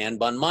called Man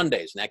Bun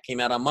Mondays, and that came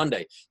out on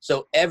Monday.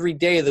 So every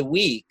day of the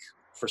week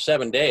for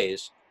 7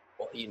 days,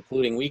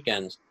 including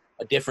weekends,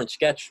 a different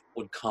sketch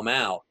would come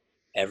out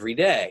every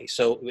day.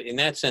 So in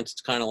that sense,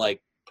 it's kind of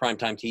like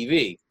primetime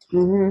TV.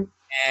 Mm-hmm.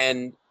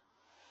 And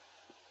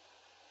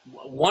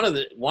one of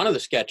the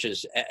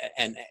sketches,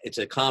 and it's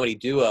a comedy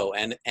duo,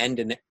 and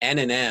N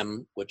and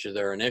M, which are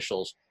their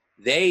initials.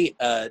 They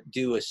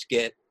do a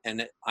skit,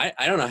 and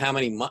I don't know how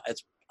many months.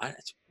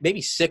 It's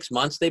maybe 6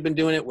 months they've been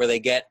doing it, where they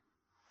get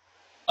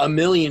 1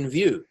 million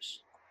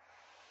views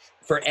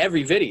for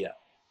every video.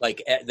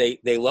 Like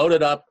they load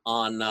it up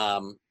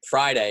on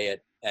Friday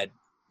at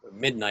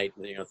midnight,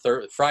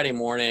 Friday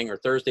morning or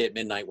Thursday at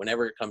midnight,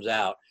 whenever it comes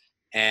out,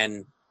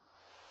 and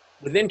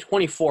within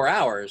 24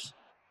 hours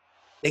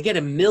they get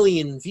 1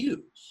 million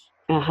views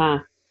Uh-huh.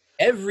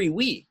 every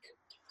week.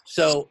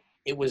 So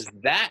it was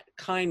that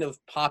kind of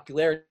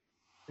popularity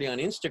on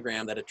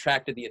Instagram that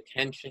attracted the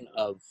attention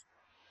of,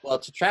 well,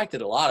 it's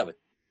attracted a lot of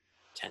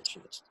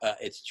attention.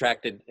 It's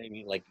attracted, I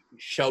mean, like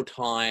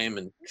Showtime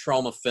and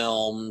Trauma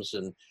Films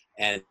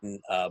and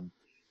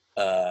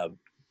uh,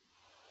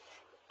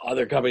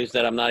 other companies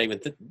that I'm not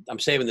even. I'm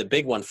saving the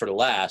big one for the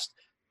last.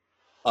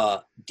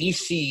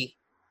 DC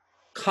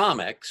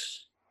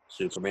Comics,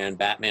 Superman,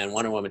 Batman,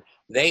 Wonder Woman.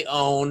 They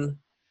own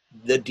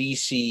the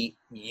DC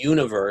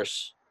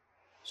Universe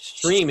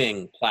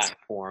streaming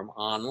platform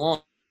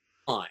online.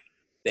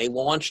 They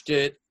launched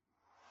it.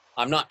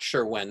 I'm not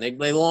sure when. They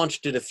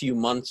launched it a few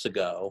months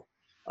ago.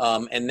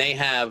 And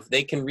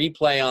they can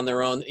replay on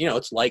their own.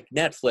 It's like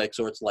Netflix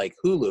or it's like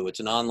Hulu. It's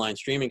an online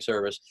streaming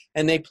service,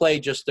 and they play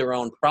just their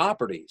own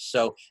properties.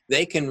 So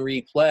they can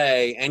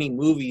replay any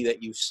movie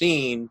that you've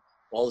seen,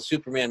 all the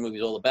Superman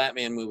movies, all the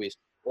Batman movies,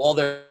 all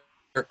their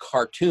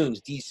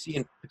cartoons. DC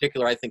in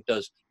particular, I think,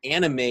 does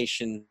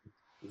animation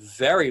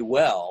very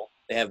well.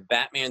 They have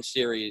Batman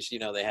series.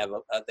 They have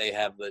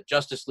the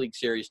Justice League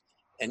series,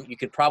 and you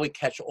could probably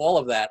catch all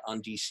of that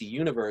on DC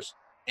Universe.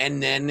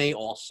 And then they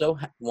also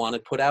want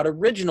to put out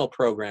original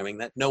programming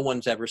that no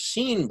one's ever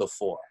seen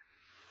before.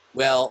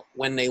 Well,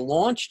 when they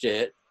launched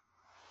it,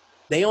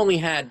 they only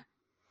had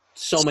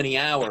so many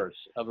hours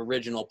of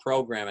original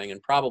programming,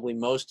 and probably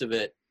most of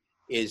it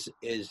is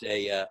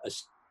a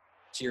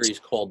series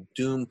called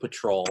Doom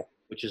Patrol,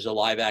 which is a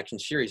live action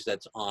series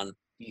that's on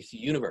DC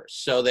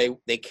Universe. So they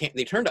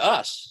turned to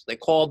us. They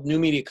called New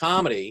Media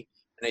Comedy,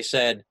 and they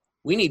said,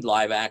 we need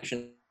live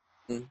action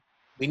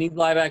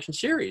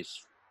series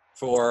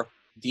for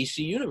DC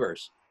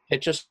Universe.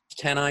 Pitch us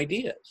 10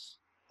 ideas.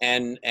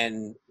 And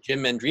Jim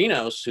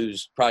Mendrinos,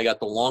 who's probably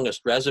got the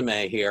longest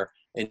resume here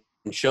in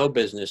show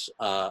business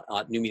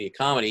at New Media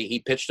Comedy, he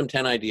pitched them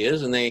 10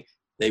 ideas, and they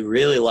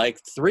really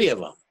liked 3 of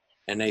them.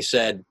 And they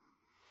said,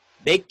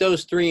 make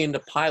those 3 into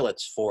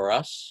pilots for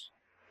us,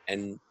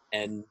 and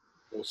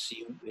we'll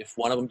see if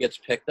one of them gets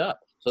picked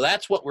up. So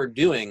that's what we're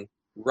doing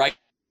right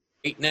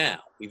now.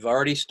 We've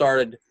already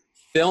started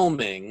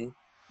filming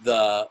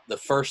the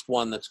first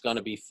one that's going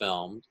to be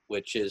filmed,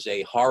 which is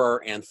a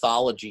horror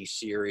anthology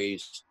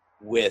series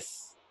with,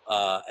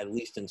 at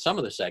least in some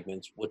of the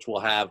segments, which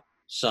will have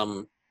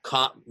some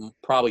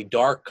probably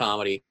dark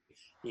comedy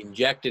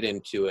injected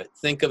into it.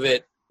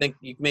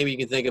 Maybe you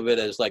can think of it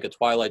as like a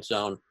Twilight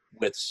Zone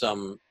with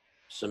some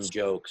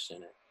jokes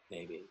in it.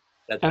 Maybe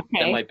that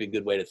might be a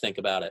good way to think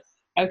about it.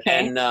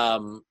 Okay. And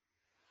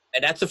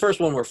that's the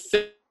first one we're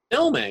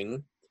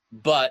filming,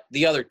 but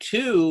the other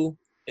 2.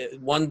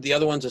 The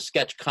other one's a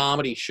sketch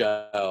comedy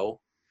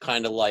show,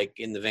 kind of like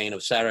in the vein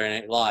of Saturday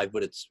Night Live,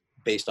 but it's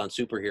based on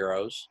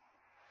superheroes.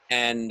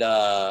 And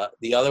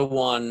the other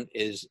one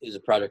is a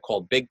project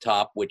called Big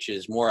Top, which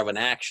is more of an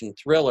action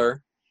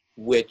thriller,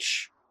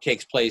 which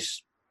takes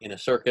place in a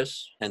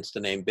circus, hence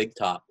the name Big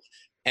Top.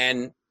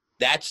 And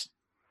that's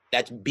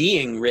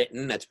being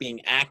written. That's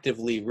being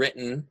actively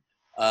written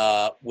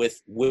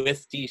with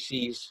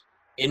DC's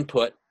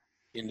input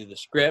into the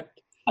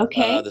script.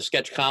 Okay. The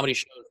sketch comedy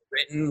show is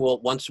written.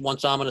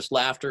 Once Ominous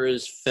Laughter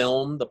is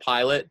filmed, the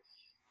pilot,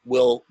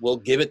 we'll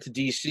give it to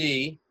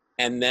DC,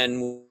 and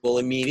then we'll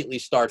immediately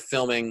start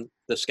filming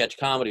the sketch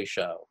comedy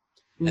show.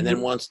 Mm-hmm. And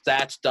then once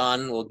that's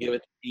done, we'll give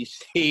it to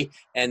DC,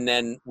 and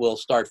then we'll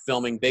start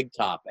filming Big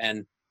Top.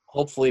 And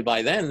hopefully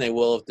by then they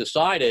will have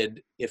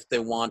decided if they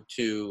want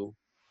to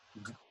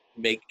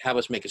have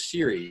us make a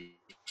series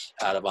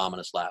out of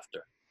Ominous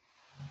Laughter.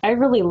 I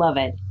really love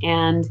it.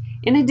 And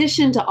in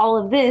addition to all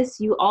of this,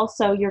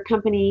 your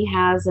company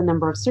has a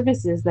number of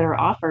services that are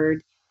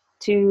offered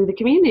to the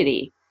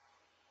community.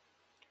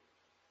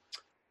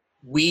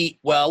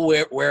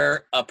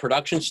 We're a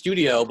production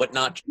studio, but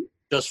not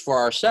just for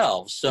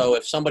ourselves. So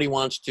if somebody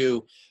wants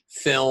to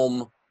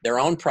film their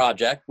own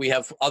project, we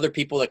have other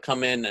people that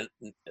come in, and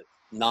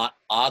not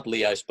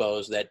oddly, I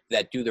suppose,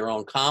 that do their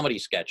own comedy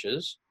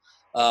sketches.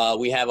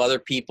 We have other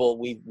people.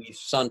 We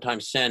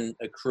sometimes send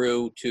a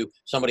crew to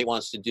somebody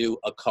wants to do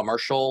a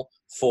commercial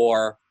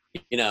for,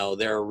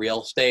 they're a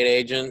real estate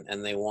agent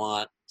and they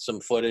want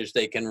some footage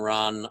they can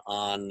run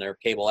on their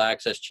cable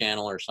access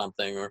channel or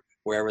something, or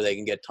wherever they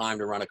can get time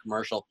to run a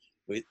commercial.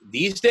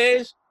 These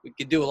days, we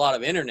could do a lot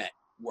of internet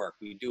work.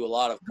 We do a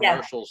lot of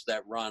commercials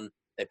that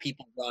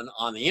people run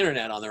on the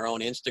internet, on their own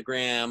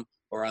Instagram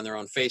or on their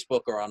own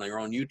Facebook or on their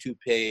own YouTube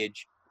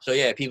page. So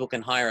yeah, people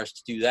can hire us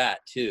to do that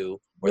too,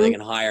 or they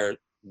can hire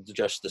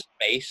just the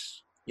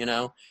space You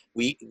know,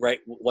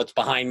 what's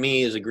behind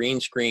me is a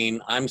green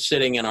screen. I'm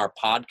sitting in our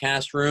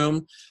podcast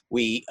room.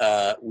 We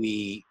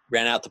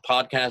ran out the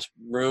podcast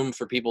room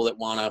for people that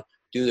want to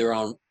do their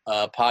own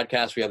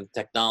podcast. We have the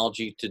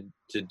technology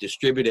to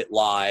distribute it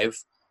live,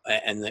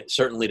 and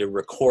certainly to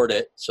record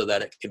it so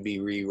that it can be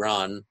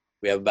rerun.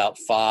 We have about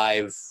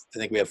I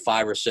think we have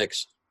 5 or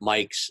 6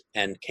 mics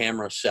and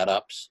camera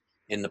setups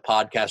in the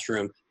podcast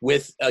room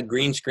with a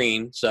green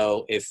screen.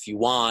 So if you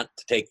want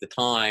to take the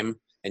time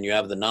and you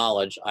have the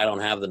knowledge, I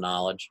don't have the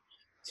knowledge,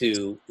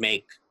 to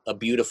make a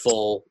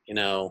beautiful,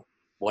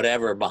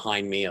 whatever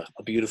behind me,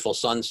 a beautiful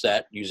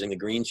sunset using the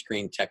green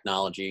screen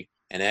technology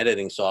and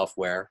editing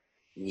software,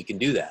 we can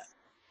do that.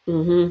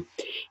 Mm-hmm.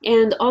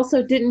 And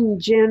also, didn't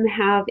Jim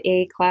have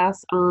a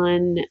class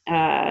on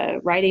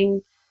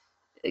writing,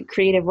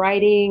 creative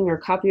writing or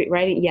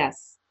copywriting?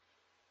 Yes.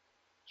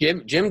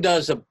 Jim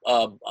does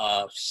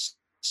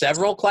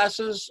several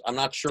classes. I'm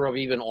not sure of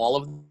even all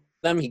of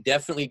them. He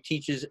definitely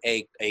teaches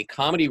a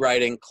comedy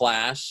writing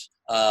class.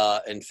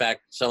 In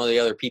fact, some of the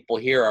other people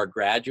here are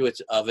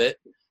graduates of it.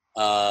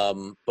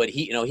 But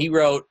he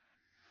wrote,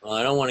 well,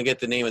 I don't want to get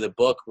the name of the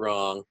book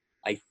wrong.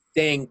 I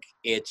think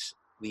it's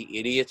The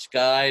Idiot's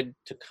Guide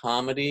to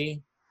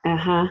Comedy.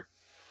 Uh-huh.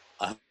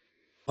 I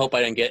hope I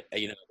didn't get,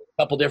 a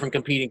couple different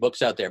competing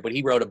books out there, but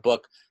he wrote a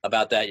book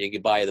about that you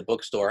could buy at the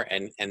bookstore,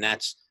 and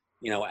that's,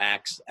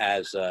 acts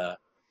as the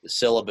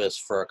syllabus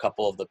for a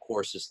couple of the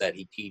courses that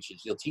he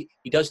teaches.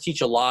 He does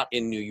teach a lot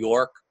in New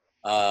York.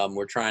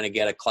 We're trying to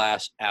get a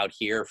class out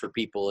here for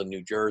people in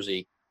New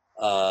Jersey,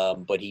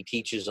 but he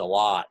teaches a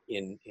lot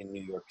in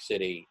New York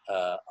City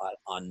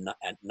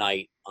at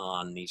night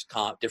on these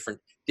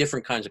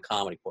different kinds of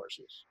comedy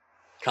courses,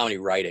 comedy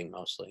writing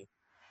mostly.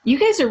 You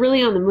guys are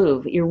really on the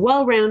move. You're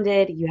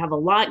well-rounded. You have a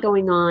lot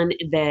going on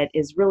that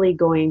is really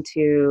going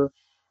to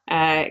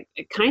uh,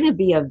 kind of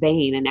be a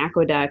vein, an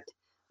aqueduct,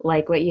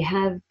 like what you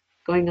have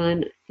going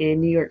on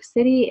in New York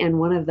City. And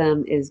one of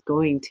them is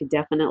going to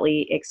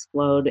definitely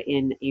explode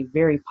in a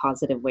very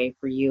positive way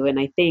for you. And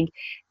I think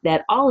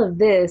that all of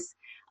this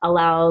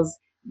allows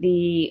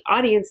the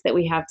audience that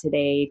we have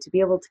today to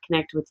be able to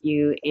connect with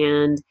you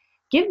and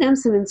give them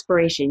some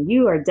inspiration.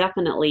 You are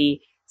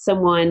definitely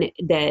someone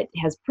that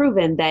has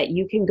proven that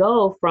you can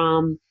go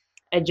from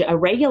a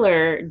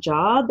regular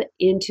job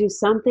into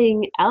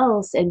something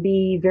else and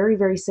be very,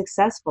 very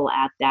successful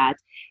at that.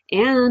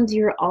 And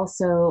you're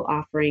also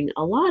offering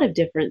a lot of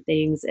different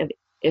things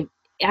of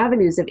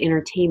avenues of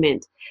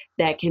entertainment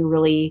that can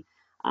really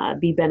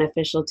be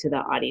beneficial to the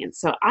audience.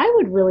 So I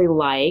would really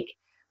like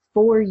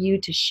for you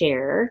to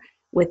share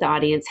with the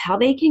audience how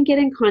they can get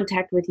in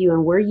contact with you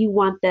and where you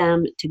want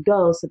them to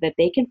go so that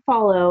they can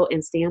follow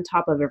and stay on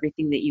top of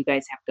everything that you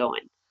guys have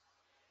going.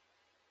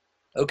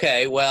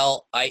 Okay,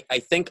 well, I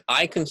think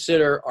I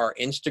consider our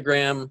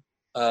Instagram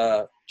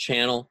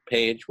channel,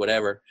 page,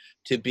 whatever,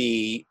 to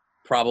be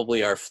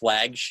probably our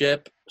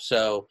flagship.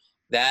 So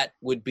that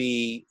would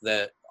be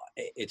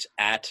it's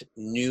at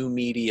New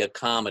Media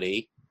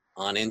Comedy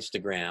on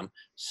Instagram.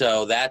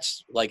 So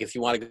that's like, if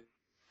you want to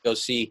go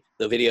see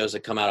the videos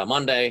that come out on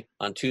Monday,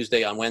 on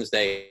Tuesday, on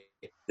Wednesday,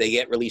 they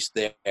get released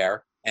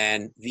there.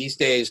 And these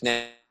days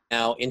now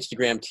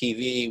Instagram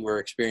TV, we're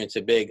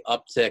experiencing a big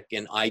uptick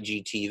in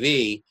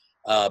IGTV.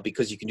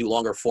 Because you can do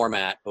longer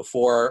format.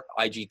 Before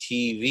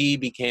IGTV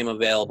became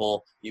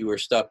available, you were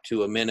stuck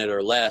to a minute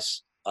or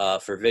less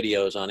for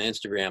videos on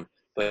Instagram.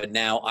 But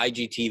now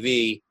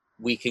IGTV,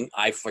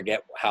 I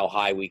forget how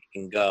high we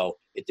can go.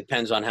 It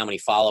depends on how many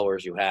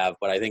followers you have,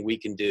 but I think we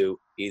can do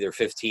either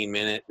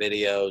 15-minute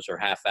videos or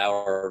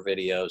half-hour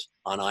videos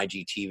on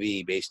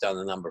IGTV based on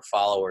the number of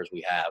followers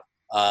we have.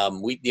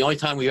 The only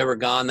time we've ever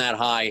gone that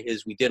high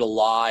is we did a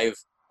live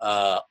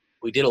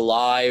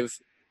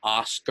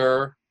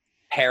Oscar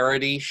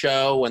parody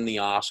show when the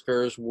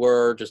Oscars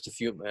were just a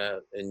few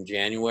in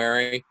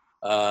January.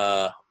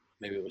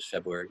 Maybe it was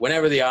February.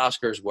 Whenever the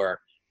Oscars were,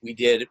 we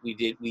did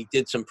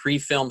some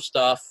pre-film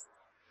stuff,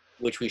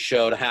 which we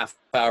showed a half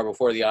hour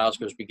before the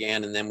Oscars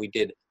began, and then we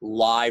did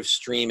live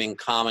streaming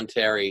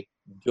commentary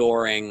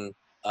during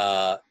the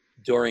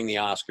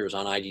Oscars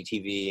on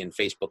IGTV and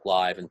Facebook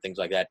Live and things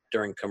like that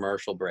during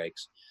commercial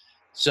breaks.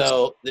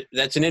 So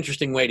that's an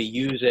interesting way to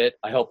use it.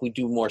 I hope we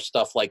do more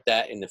stuff like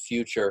that in the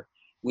future.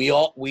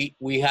 We're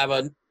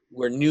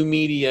New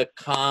Media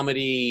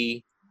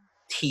Comedy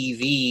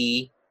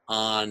TV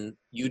on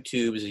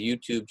YouTube, is a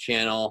YouTube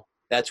channel.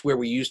 That's where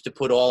we used to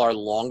put all our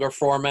longer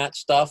format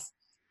stuff.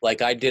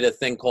 Like I did a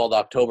thing called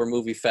October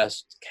Movie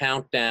Fest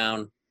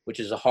Countdown, which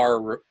is a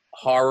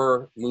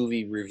horror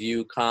movie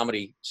review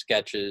comedy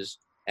sketches.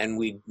 And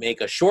we'd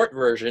make a short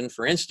version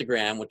for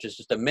Instagram, which is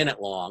just a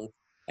minute long.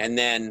 And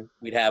then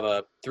we'd have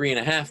a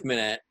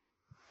 3.5-minute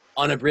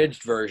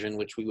unabridged version,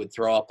 which we would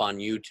throw up on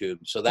YouTube.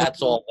 So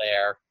that's all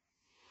there.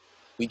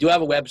 We do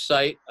have a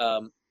website. I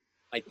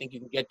think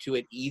you can get to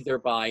it either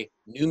by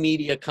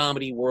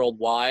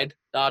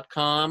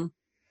newmediacomedyworldwide.com,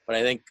 but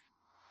I think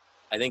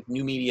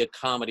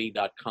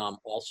newmediacomedy.com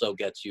also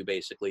gets you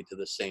basically to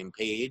the same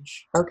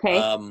page. Okay.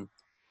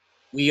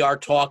 we are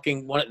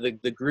talking, one of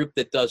the group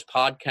that does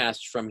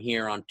podcasts from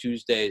here on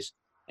Tuesdays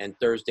and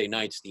Thursday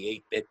nights, the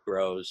 8-Bit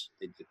Bros.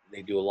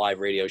 They do a live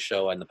radio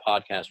show in the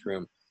podcast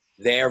room.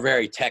 They're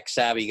very tech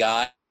savvy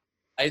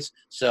guys,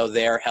 so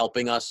they're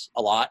helping us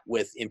a lot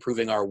with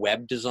improving our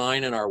web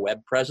design and our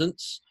web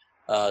presence.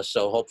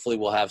 So hopefully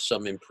we'll have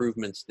some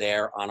improvements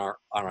there on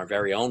our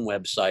very own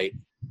website.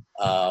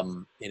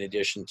 In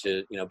addition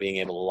to being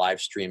able to live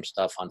stream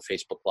stuff on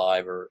Facebook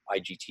Live or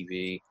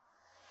IGTV.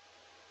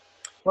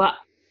 Well,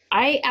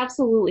 I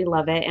absolutely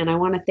love it, and I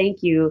want to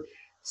thank you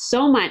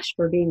so much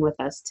for being with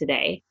us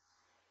today.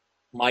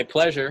 My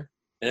pleasure.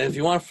 And if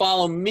you want to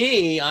follow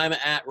me, I'm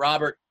at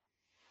Robert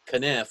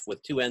Cunniff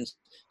with 2 N's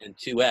and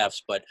 2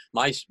 F's. But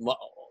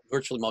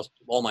virtually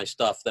all my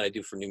stuff that I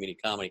do for New Media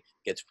Comedy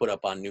gets put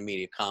up on New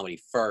Media Comedy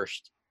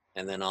first,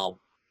 and then I'll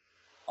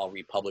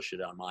republish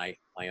it on my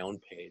own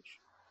page.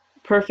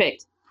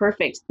 Perfect.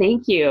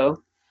 Thank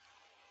you.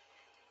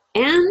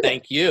 And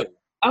thank you.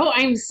 Oh,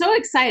 I'm so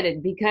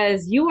excited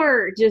because you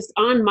are just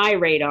on my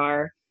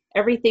radar,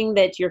 everything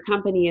that your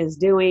company is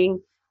doing.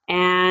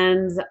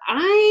 And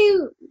I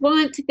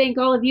want to thank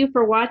all of you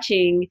for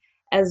watching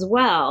as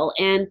well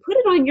and put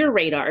it on your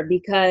radar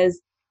because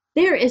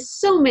there is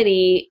so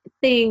many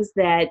things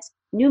that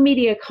New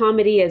Media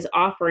Comedy is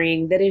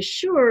offering that is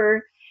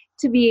sure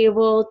to be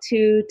able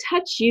to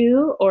touch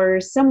you or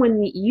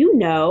someone you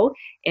know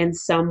in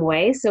some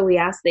way. So we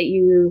ask that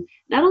you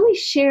not only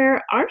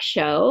share our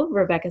show,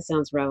 Rebecca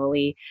Sounds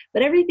Reveille,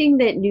 but everything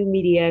that New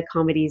Media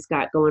Comedy's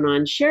got going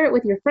on. Share it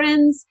with your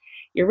friends,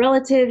 your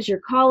relatives,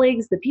 your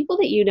colleagues, the people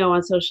that you know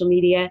on social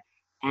media,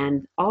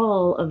 and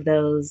all of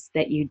those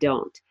that you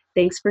don't.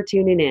 Thanks for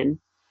tuning in.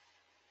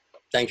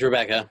 Thanks,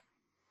 Rebecca.